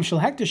 im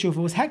shel hektish, if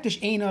it was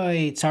hektish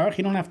einay tzarich,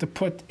 you don't have to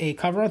put a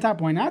cover on top.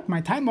 Why not?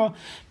 My taima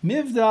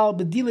mivdal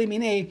bedile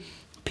minei,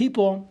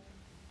 people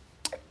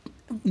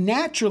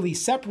naturally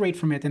separate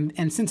from it,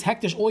 and since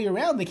hektish all year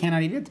round they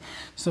cannot eat it,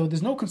 so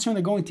there's no concern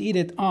they're going to eat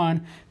it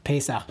on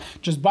Pesach.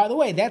 Just by the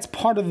way, that's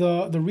part of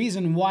the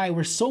reason why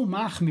we're so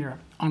machmir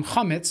on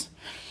chametz.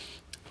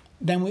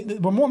 Then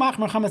we're more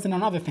machmir chametz than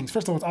on other things.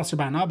 First of all, it's aser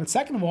b'ana, but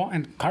second of all,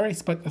 and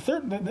kares. But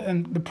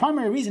the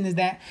primary reason is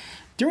that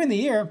during the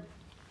year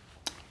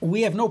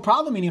we have no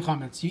problem eating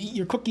chametz. You eat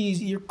your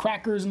cookies, your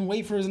crackers and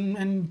wafers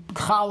and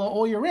challah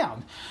all year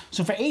round.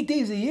 So for 8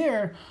 days a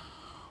year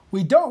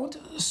we don't,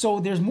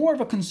 so there's more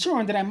of a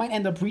concern that I might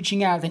end up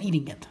reaching out and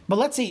eating it. But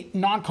let's say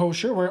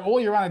non-kosher, where all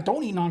year round I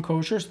don't eat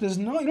non-kosher, so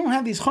you don't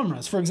have these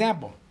chumras. For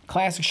example,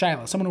 classic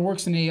shaila, someone who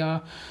works in they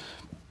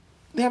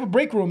have a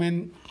break room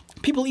and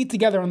people eat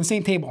together on the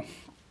same table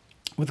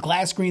with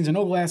glass screens or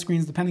no glass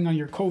screens, depending on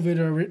your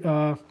COVID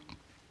or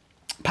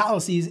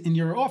policies in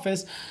your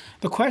office.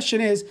 The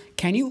question is,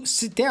 can you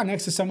sit down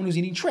next to someone who's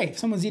eating treif? If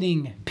someone's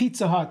eating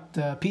Pizza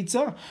Hut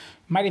pizza,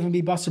 might even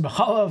be basar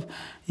b'chalav.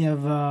 You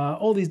have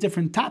all these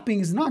different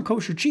toppings,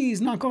 non-kosher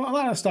cheese, a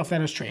lot of stuff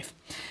that is treif.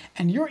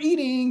 And you're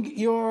eating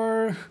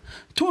your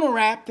tuna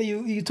wrap that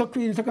you took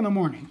in the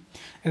morning.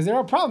 Is there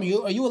a problem?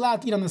 Are you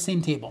allowed to eat on the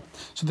same table?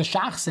 So the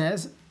shach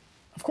says,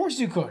 of course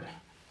you could.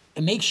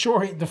 And make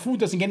sure the food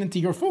doesn't get into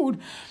your food.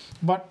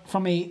 But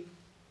from a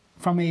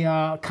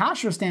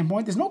kasher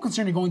standpoint, there's no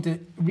concern you're going to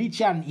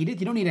reach out and eat it.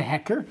 You don't need a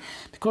hecker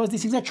because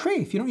these things are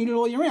treif. You don't eat it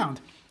all year round.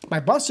 By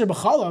basar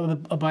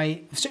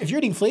b'challah, if you're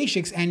eating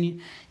fleishiks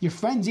and your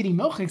friend's eating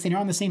milchiks and you're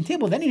on the same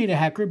table, then you need a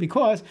hecker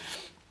because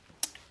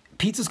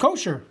pizza's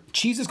kosher,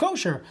 cheese is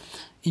kosher,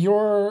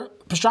 your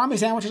pastrami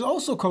sandwich is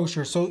also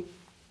kosher. So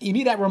you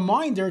need that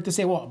reminder to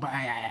say, well,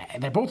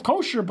 they're both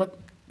kosher, but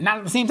not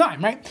at the same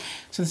time, right?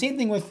 So the same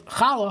thing with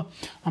challah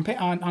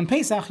on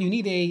Pesach, you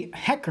need a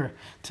hecker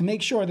to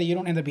make sure that you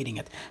don't end up eating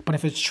it. But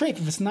if it's treif,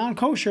 if it's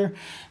non-kosher,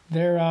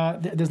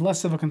 there's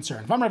less of a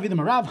concern. Let's say you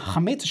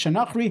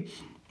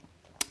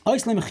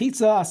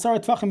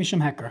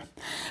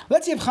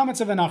have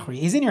chametz of a nachri.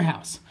 He's in your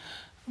house,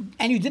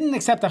 and you didn't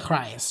accept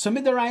achrayas. So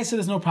midaraisa,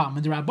 there's no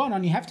problem.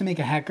 Midrabanan, you have to make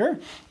a hecker.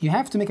 You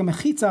have to make a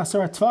mechitza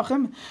asar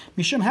tvachim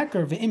mishum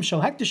hecker ve'im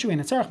shel hektishu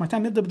and etzarach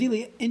matam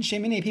midabdili in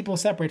shemine. People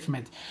separate from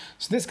it.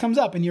 So this comes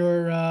up in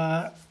your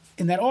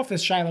in that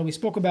office, Shiloh, we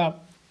spoke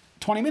about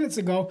 20 minutes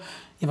ago,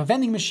 you have a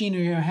vending machine or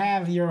you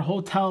have your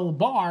hotel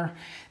bar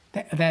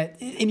that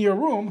in your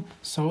room,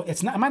 so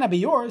it might not be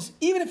yours.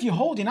 Even if you're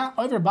not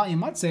over Bali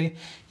Matzeh,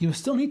 you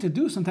still need to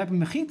do some type of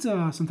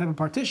mechitza, some type of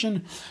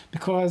partition,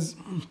 because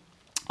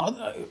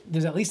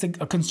there's at least a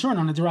concern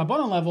on a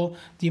D'Rabbanan level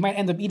that you might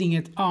end up eating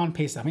it on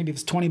Pesach. Maybe if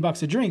it's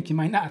 $20 a drink, you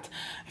might not.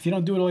 If you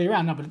don't do it all year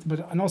round, no.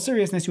 But in all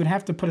seriousness, you would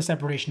have to put a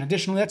separation.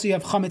 Additionally, let's say you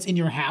have chametz in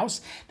your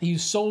house that you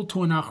sold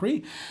to a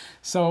nachri.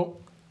 So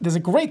there's a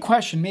great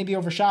question. Maybe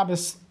over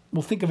Shabbos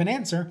we'll think of an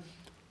answer.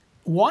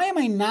 Why am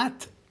I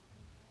not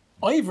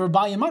over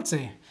Bali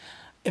Matzeh?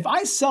 If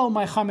I sell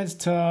my chametz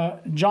to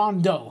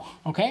John Doe,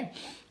 okay,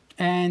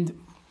 and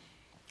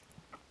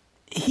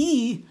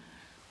he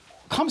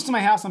comes to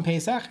my house on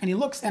Pesach and he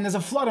looks and there's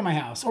a flood in my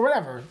house or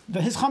whatever,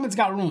 his chametz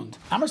got ruined,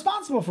 I'm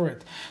responsible for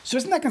it. So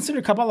isn't that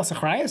considered Kabbalah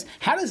Sachrayas?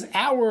 How does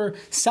our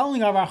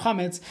selling of our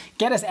chametz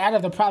get us out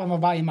of the problem of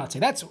Bali Matzeh?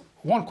 That's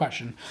one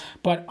question.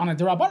 But on a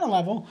D'Rabbanan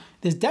level,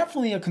 there's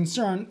definitely a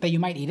concern that you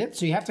might eat it,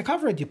 so you have to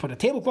cover it. You put a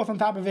tablecloth on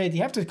top of it.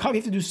 You have to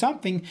do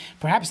something.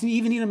 Perhaps you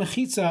even need a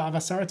mechitza of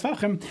Asar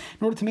Tvachim in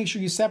order to make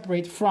sure you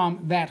separate from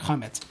that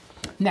chametz.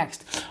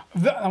 Next,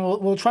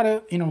 we'll try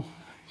to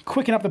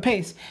quicken up the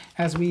pace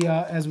as we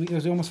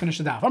almost finish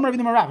the daf. I'm Rabbi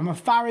Marav. I'm a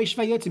faresh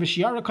vayotzi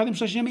b'shiyara kadim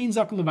shlashim ein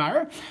zakul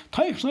levar.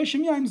 Toich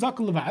shlashim yom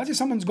zakul levar. Let's say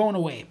someone's going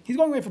away. He's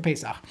going away for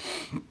Pesach.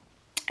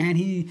 And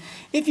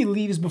if he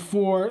leaves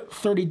before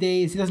 30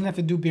 days, he doesn't have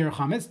to do bir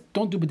chametz.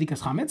 Don't do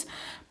bedikas chametz.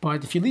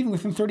 But if you're leaving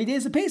within 30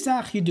 days of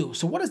Pesach, you do.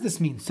 So what does this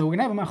mean? So we're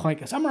going to have a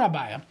machlekes. Amar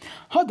Abaya.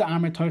 Hada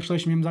amar toich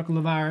shlashim yom zakul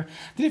levar.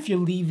 That if you're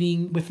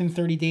leaving within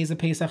 30 days of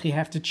Pesach, you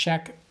have to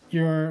check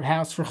your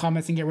house for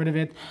chametz and get rid of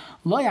it.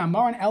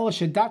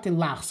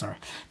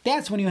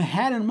 That's when you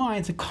had in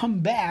mind to come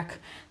back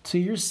to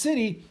your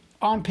city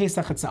on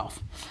Pesach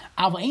itself.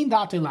 Let's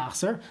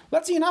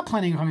say you're not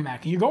planning on coming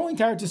back. You're going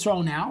to Eretz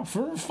Yisrael now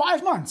for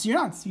 5 months. You're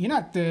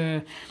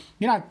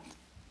not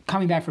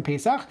coming back for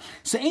Pesach.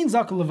 So ein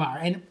zakul levar,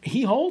 and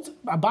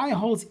Abaya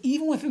holds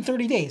even within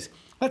 30 days.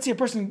 Let's say a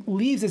person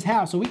leaves his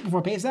house a week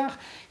before Pesach.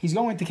 He's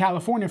going to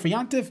California for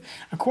Yantif.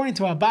 According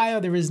to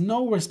Abaya, there is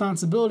no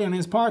responsibility on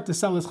his part to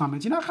sell his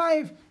chametz. You're not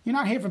chayiv. You're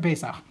not here for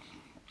Pesach.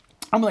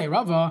 Amalei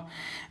Rava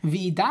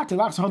v'idati.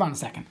 So hold on a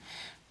second.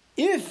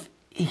 If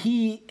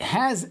he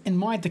has in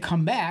mind to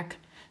come back,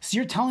 so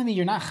you're telling me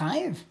you're not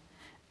chayiv?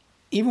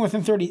 Even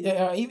within 30, you're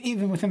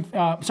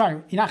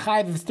not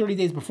chayiv if it's 30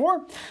 days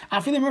before?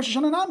 Afilim Rosh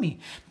Hashanah nami.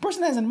 The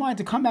person has in mind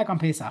to come back on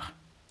Pesach.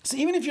 So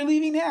even if you're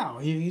leaving now,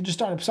 you just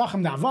started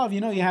Pesachim Da'avav,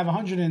 you have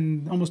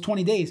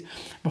 120 days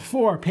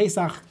before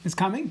Pesach is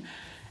coming,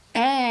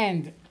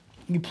 and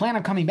you plan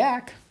on coming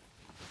back,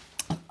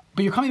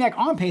 but you're coming back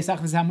on Pesach.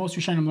 This is how most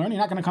Rishonim learn.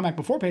 You're not going to come back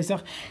before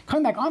Pesach.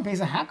 Coming back on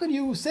Pesach, how could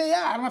you say,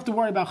 I don't have to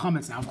worry about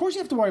chametz now? Of course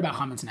you have to worry about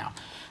chametz now.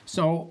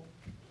 So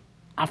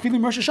I feel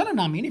in Rosh Hashanah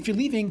now. I mean, if you're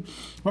leaving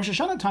Rosh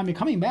Hashanah time, you're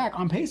coming back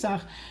on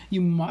Pesach,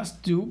 you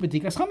must do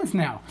b'dikas chametz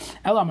now.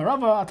 Ela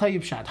Marava, I'll tell you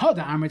pshat.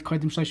 Hada amrit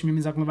kodim shlashim yom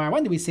zakul levar.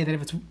 When do we say that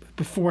if it's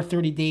before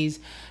 30 days,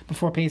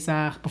 before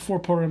Pesach, before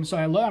Purim? So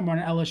Ela Amar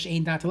Ela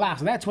she'ein dat lach.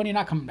 So that's when you're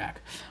not coming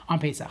back on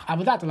Pesach.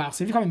 Avodat lach.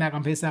 So if you're coming back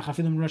on Pesach, I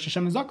feel in Rosh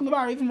Hashanah zakul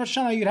levar. Even Rosh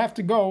Hashanah, you'd have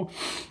to go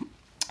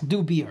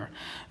do beer.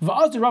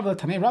 Va'az Rava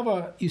Tamei.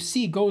 Rava, you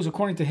see, goes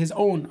according to his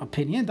own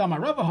opinion. Dama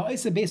Rava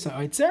ha'isa beisa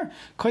oitzer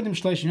kodim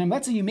shlashim.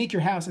 Let's say you make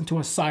your house into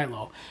a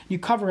silo. You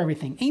cover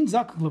everything. Ein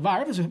zakuk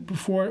levar.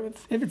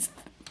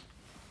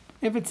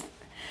 If it's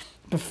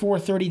before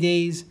 30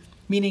 days,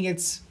 meaning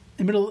it's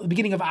the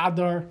beginning of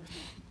Adar,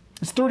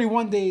 it's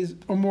 31 days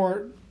or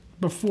more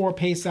before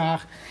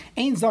Pesach.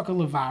 Ein zakuk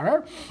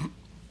levar.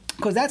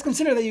 Because that's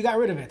considered that you got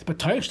rid of it. But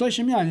Taich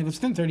Shloshim Yom, if it's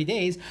within 30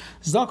 days,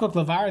 Zakuk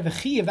Levar, the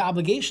chi of the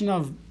obligation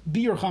of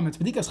Biur Chametz,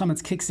 B'dikas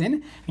Chametz kicks in,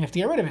 and you have to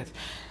get rid of it.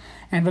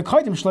 And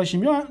V'kodim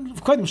Shloshim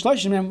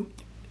Yom,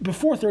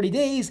 before 30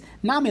 days,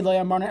 Nami Lo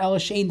Yamarna El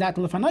Shein Dat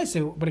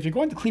Lefanaisu. But if you're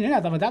going to clean it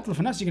out, Avadat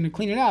Lefanaisu, you're going to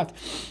clean it out.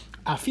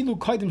 Afilu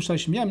Kodim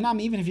Shloshim Yom,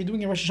 Nami, even if you're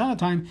doing it Rosh Hashanah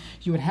time,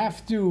 you would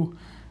have to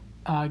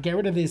get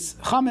rid of this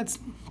Chametz,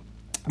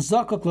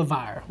 Zakuk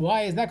Levar.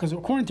 Why is that? Because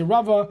according to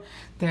Rava,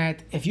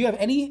 that if you have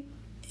any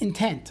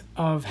intent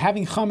of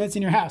having chametz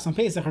in your house on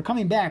Pesach or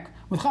coming back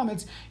with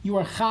chametz, you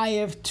are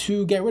chayev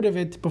to get rid of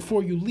it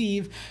before you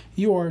leave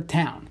your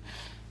town.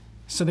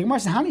 So the Gemara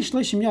says, "Hani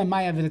shleishim yom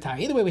maya v'detai."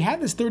 Either way, we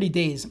have this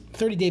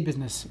 30-day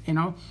business.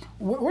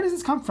 Where does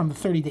this come from? The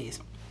 30 days.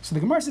 So the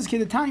Gemara says,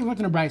 "Kedetani," we went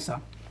in a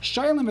brisa.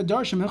 Shaylim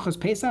v'darshim hilchos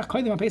Pesach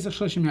koydem Pesach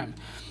shleishim yom.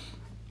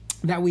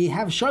 That we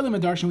have shaylim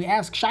v'darshim, we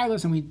ask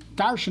shaylos and we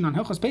darshan on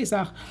hilchos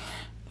Pesach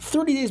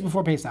 30 days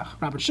before Pesach.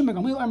 Rabbi Shimon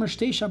Gamliel Amar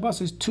Shtei Shabbos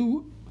is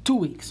 2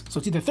 weeks. So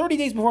it's either 30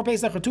 days before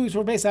Pesach or 2 weeks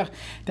before Pesach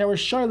that we're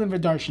Sharlim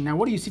V'darshan. Now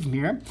what do you see from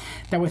here?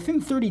 That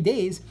within 30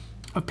 days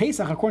of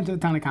Pesach, according to the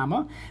Tanna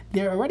Kama,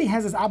 there already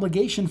has this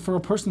obligation for a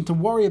person to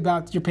worry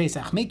about your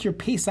Pesach. Make your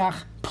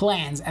Pesach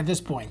plans at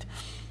this point.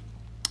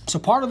 So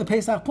part of the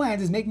Pesach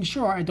plans is making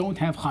sure I don't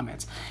have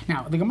chametz.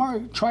 Now, the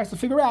Gemara tries to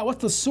figure out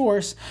what's the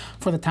source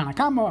for the Tanna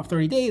Kama of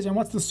 30 days and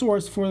what's the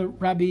source for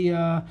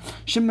Rabbi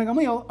Shimon ben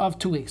Gamliel of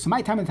 2 weeks. So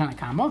my time in Tanna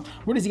Kama,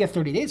 where does he get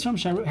 30 days from?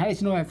 How does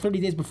he know that 30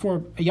 days before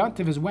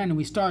Yantiv is when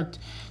we start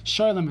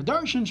Shalom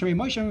Adarshan? Shabbat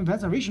Moshe,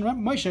 Pesach Rishon,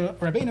 Moshe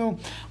Rabbeinu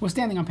was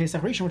standing on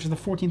Pesach Rishon, which is the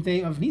 14th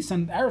day of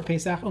Nisan, Erev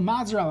Pesach,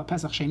 Umazir al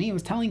Pesach Sheni. He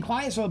was telling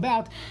Klai Yisrael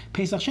about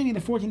Pesach Sheni, the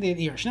 14th day of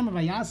Iyar. Shnei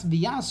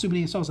V'yasu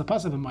b'nei Yisrael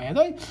Sapasa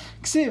b'mayadoi.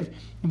 Ksiv.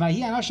 So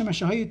you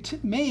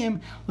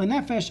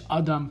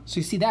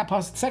see that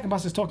pasuk, the second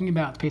pasuk is talking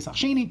about Pesach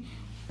Sheni,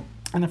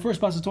 and the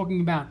first pasuk is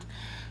talking about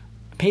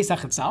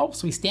Pesach itself.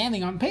 So he's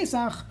standing on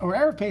Pesach or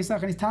Erev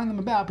Pesach, and he's telling them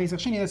about Pesach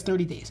Sheni. That's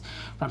 30 days.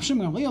 Rav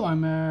Shimon ben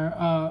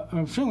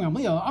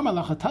Gamliel, Amar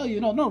Lach, tell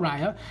you, no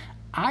raya.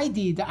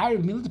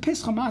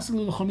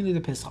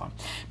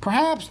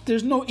 Perhaps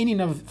there's no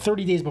inning of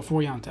 30 days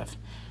before Yantiv.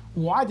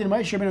 Why did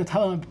Moshe Rabbeinu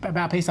tell him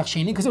about Pesach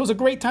Sheni? Because it was a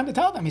great time to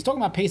tell them. He's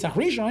talking about Pesach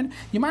Rishon.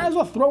 You might as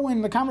well throw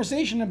in the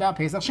conversation about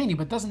Pesach Sheni,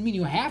 but it doesn't mean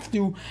you have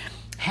to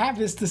have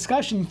this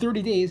discussion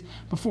 30 days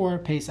before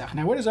Pesach.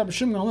 Now, where does Rabbi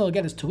Shimon Gamliel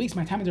get his 2 weeks?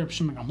 My time is Rabbi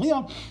Shimon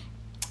Gamliel.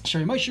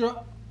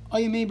 Moshe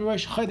Rabbeinu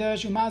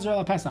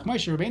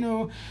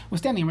was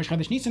standing in Rosh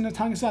Chodesh Nisan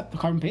telling us about the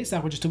Carbon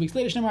Pesach, which is 2 weeks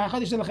later.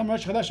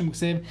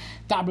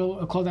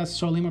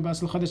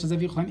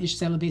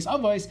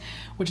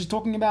 Which is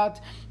talking about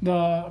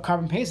the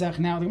Carbon Pesach.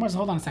 Now, the Gemara says,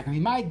 hold on a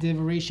second. How do you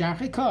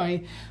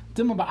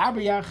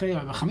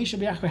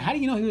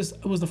know it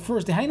was the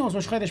first day? How do you know it was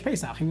Rosh Chodesh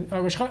Pesach?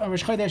 Rosh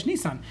Chodesh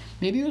Nisan?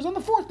 Maybe it was on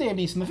the 4th day of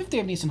Nisan, the 5th day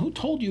of Nisan. Who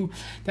told you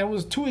that it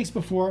was 2 weeks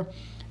before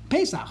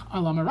Pesach?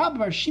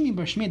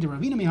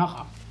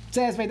 It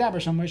says,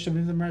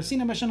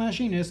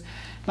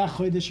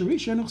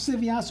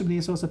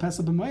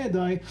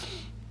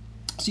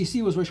 so you see,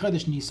 it was Rosh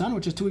Chodesh Nisan,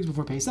 which is 2 weeks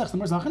before Pesach. How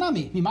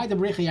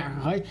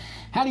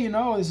do you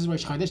know this is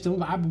Rosh Chodesh?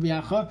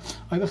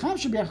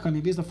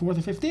 Maybe it's the 4th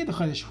or 5th day of the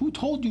Chodesh. Who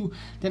told you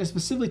that it's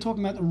specifically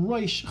talking about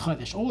Rosh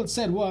Chodesh? All it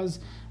said was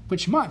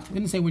which month. It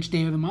didn't say which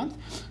day of the month.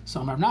 So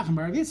Amar Nachman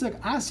bar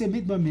Yitzchak, Asya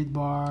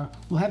Midbar.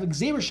 We'll have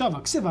Gzeir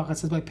Shavah. Ksivach, it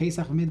says by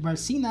Pesach Midbar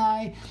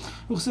Sinai.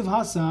 Uchsiv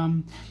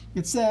Hasam.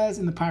 It says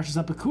in the Parashas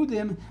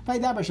Apekudim,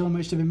 Vaydabar Shalom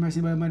Moshe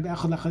b'Mersi b'Echad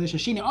LaChodesh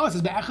Hashini. Oh, it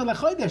says b'Echad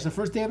LaChodesh, the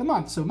first day of the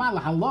month. So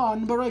Ma'ala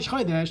Halon b'Rosh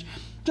Chodesh.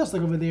 Just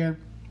like over there,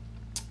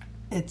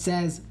 it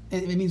says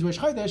it means Rosh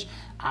Chodesh.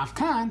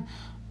 Avkan.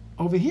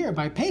 Over here,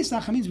 by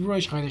Pesach, it means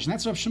Rosh Chodesh. And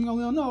that's what Rav Shimon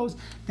Gamliel knows,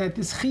 that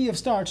this Chiyuv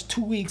starts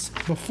 2 weeks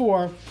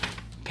before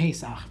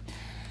Pesach.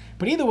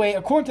 But either way,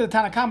 according to the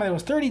Tanna Kama, it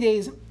was 30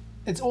 days.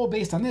 It's all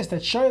based on this,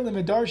 that Shoylim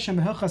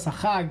Medarshem Hilchas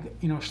Achag,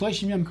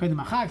 Shloshim Yom Kedem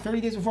Achag, 30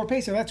 days before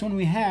Pesach, that's when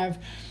we have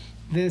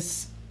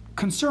this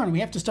concern. We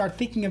have to start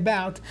thinking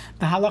about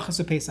the halachas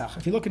of Pesach.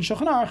 If you look in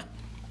Shulchan Aruch,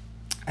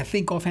 I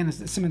think offhand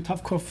it's Siman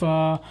Tavkuf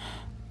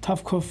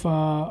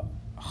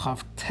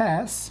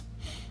Chavtes,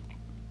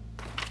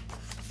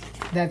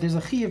 that there's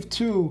a chiyuv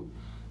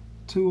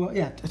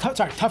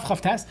Tav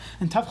Chavtes,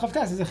 and Tav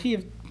Chavtes is a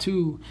chiyuv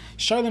to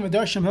Shoylim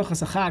Medarshem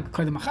Hilchas Achag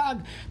Kedem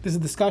Achag. There's a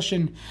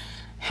discussion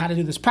how to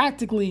do this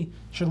practically.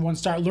 Should one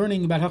start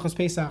learning about Hilchos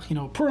Pesach,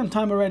 Purim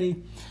time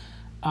already?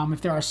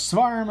 If there are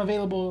Svarim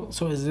available,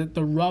 so is it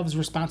the Rav's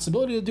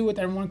responsibility to do it?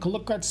 Everyone can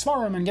look at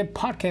Svarim and get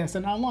podcasts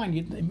and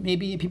online.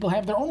 Maybe people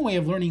have their own way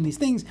of learning these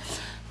things.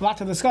 A lot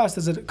to discuss.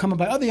 Does it come up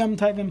by other Yom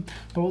Tovim?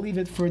 But we'll leave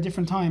it for a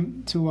different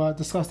time to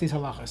discuss these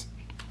halachas.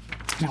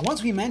 Now,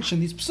 once we mention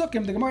these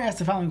psukim, the Gemara asks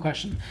the following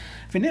question: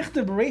 If you look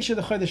in the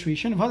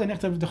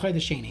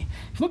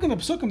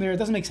psukim there, it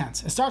doesn't make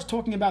sense. It starts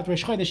talking about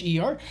Rosh Chodesh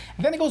Iyar,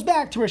 and then it goes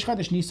back to Rosh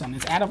Chodesh Nisan.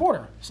 It's out of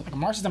order. So the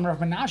Gemara says,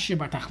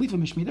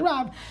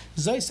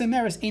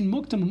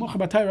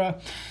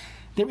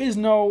 there is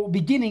no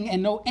beginning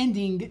and no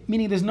ending,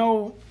 meaning there's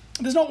no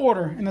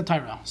order in the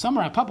Torah.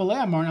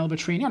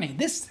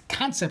 This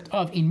concept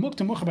of in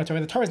muktam mucha b'Torah,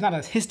 the Torah is not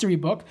a history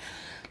book.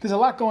 There's a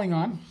lot going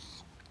on,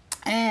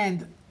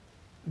 and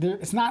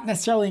it's not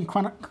necessarily in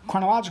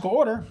chronological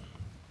order.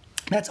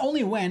 That's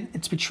only when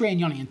it's betraying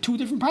Yoni in 2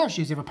 different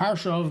parashas. You have a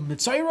parasha of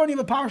Mitzayro and you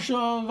have a parasha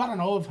of,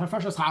 of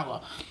Parashas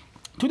Hala.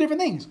 2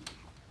 different things.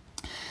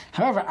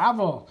 However,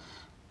 Avo,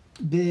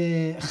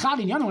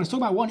 B'chad Inyan, when it's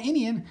talking about one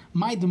Indian,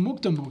 my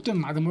demukta mukta,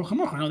 my demurcha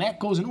murcha. No, that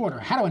goes in order.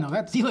 How do I know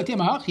that?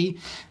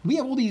 We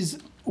have all these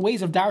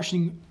ways of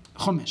darshaning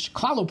Chumash.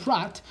 Klalo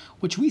Prat,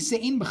 which we say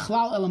in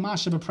B'chlal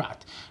Elamasha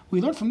B'Prat.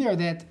 We learn from there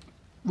that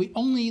the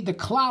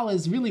klal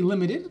is really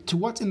limited to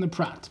what's in the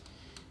prat.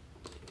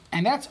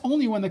 And that's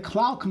only when the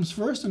klal comes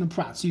first in the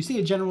prat. So you see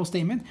a general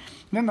statement,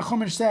 and then the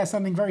Chumash says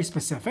something very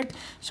specific.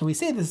 So we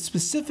say the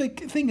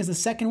specific thing is the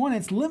second one.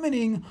 It's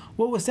limiting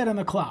what was said in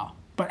the klal.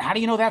 But how do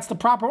you know that's the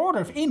proper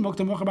order? If in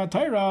mukta mucha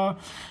b'Torah,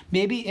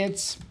 maybe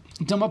it's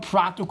dama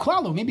prat u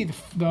klalu. Maybe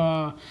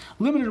the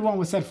limited one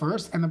was said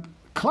first, and the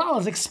klal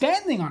is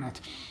expanding on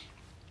it.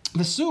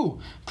 The su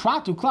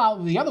prat u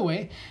klal the other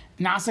way.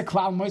 Nasa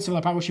klal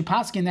moitzav lapavushi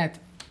paskin, that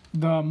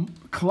the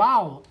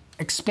klal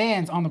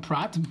expands on the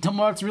prat.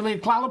 It's really a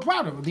klal of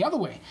prat the other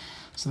way.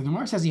 So the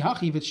Gemara says,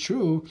 if it's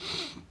true,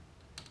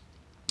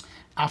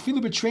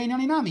 Afilu b'trei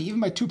naninami, even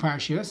by two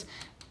parashiyos,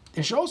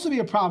 there should also be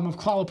a problem of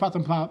klal prat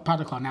and prat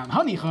klal. Now,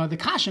 hanicha, the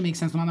kasha makes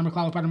sense.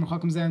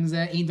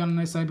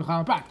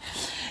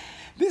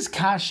 This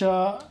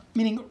kasha,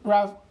 meaning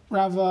Rav,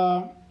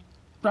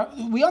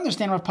 we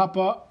understand Rav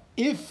Papa.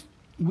 If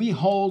we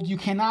hold, you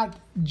cannot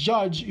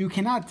judge, you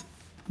cannot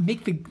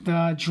make the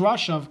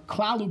drush of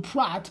klalu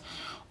prat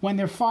when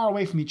they're far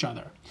away from each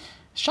other.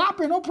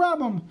 Shaper, no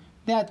problem.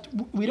 That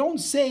we don't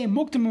say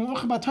muktim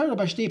u'chabatayra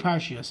by shtei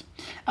parshiyas.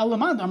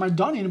 Elamad amar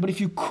danin, but if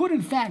you could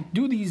in fact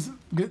do these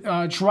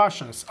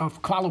drushas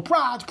of klalu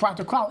prat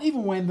to klal,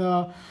 even when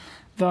the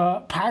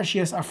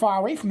parshiyas are far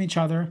away from each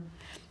other,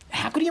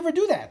 how could you ever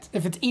do that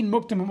if it's in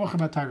muktim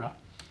u'chabatayra?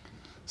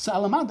 So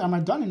elamad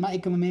amar danin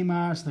ma'ikam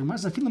meimar. So the Gemara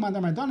says filamad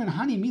amar danin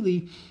hani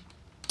mili.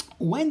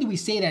 When do we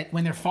say that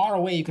when they're far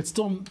away, you could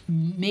still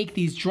make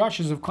these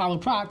drushes of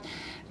klal prat?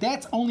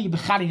 That's only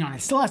b'chadinan.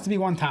 It still has to be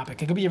one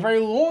topic. It could be a very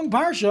long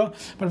parsha,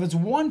 but if it's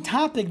one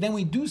topic, then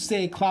we do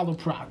say klal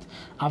prat.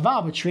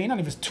 Aval b'treinan,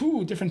 if it's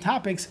two different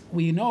topics,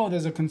 we know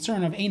there's a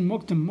concern of ein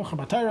muktim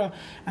muchabatara,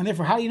 and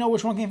therefore, how do you know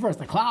which one came first,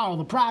 the klal or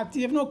the prat?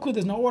 You have no clue.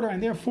 There's no order,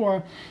 and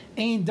therefore,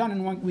 ein done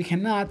in one. We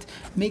cannot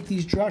make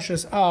these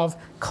drushes of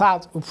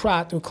klal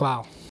prat klal.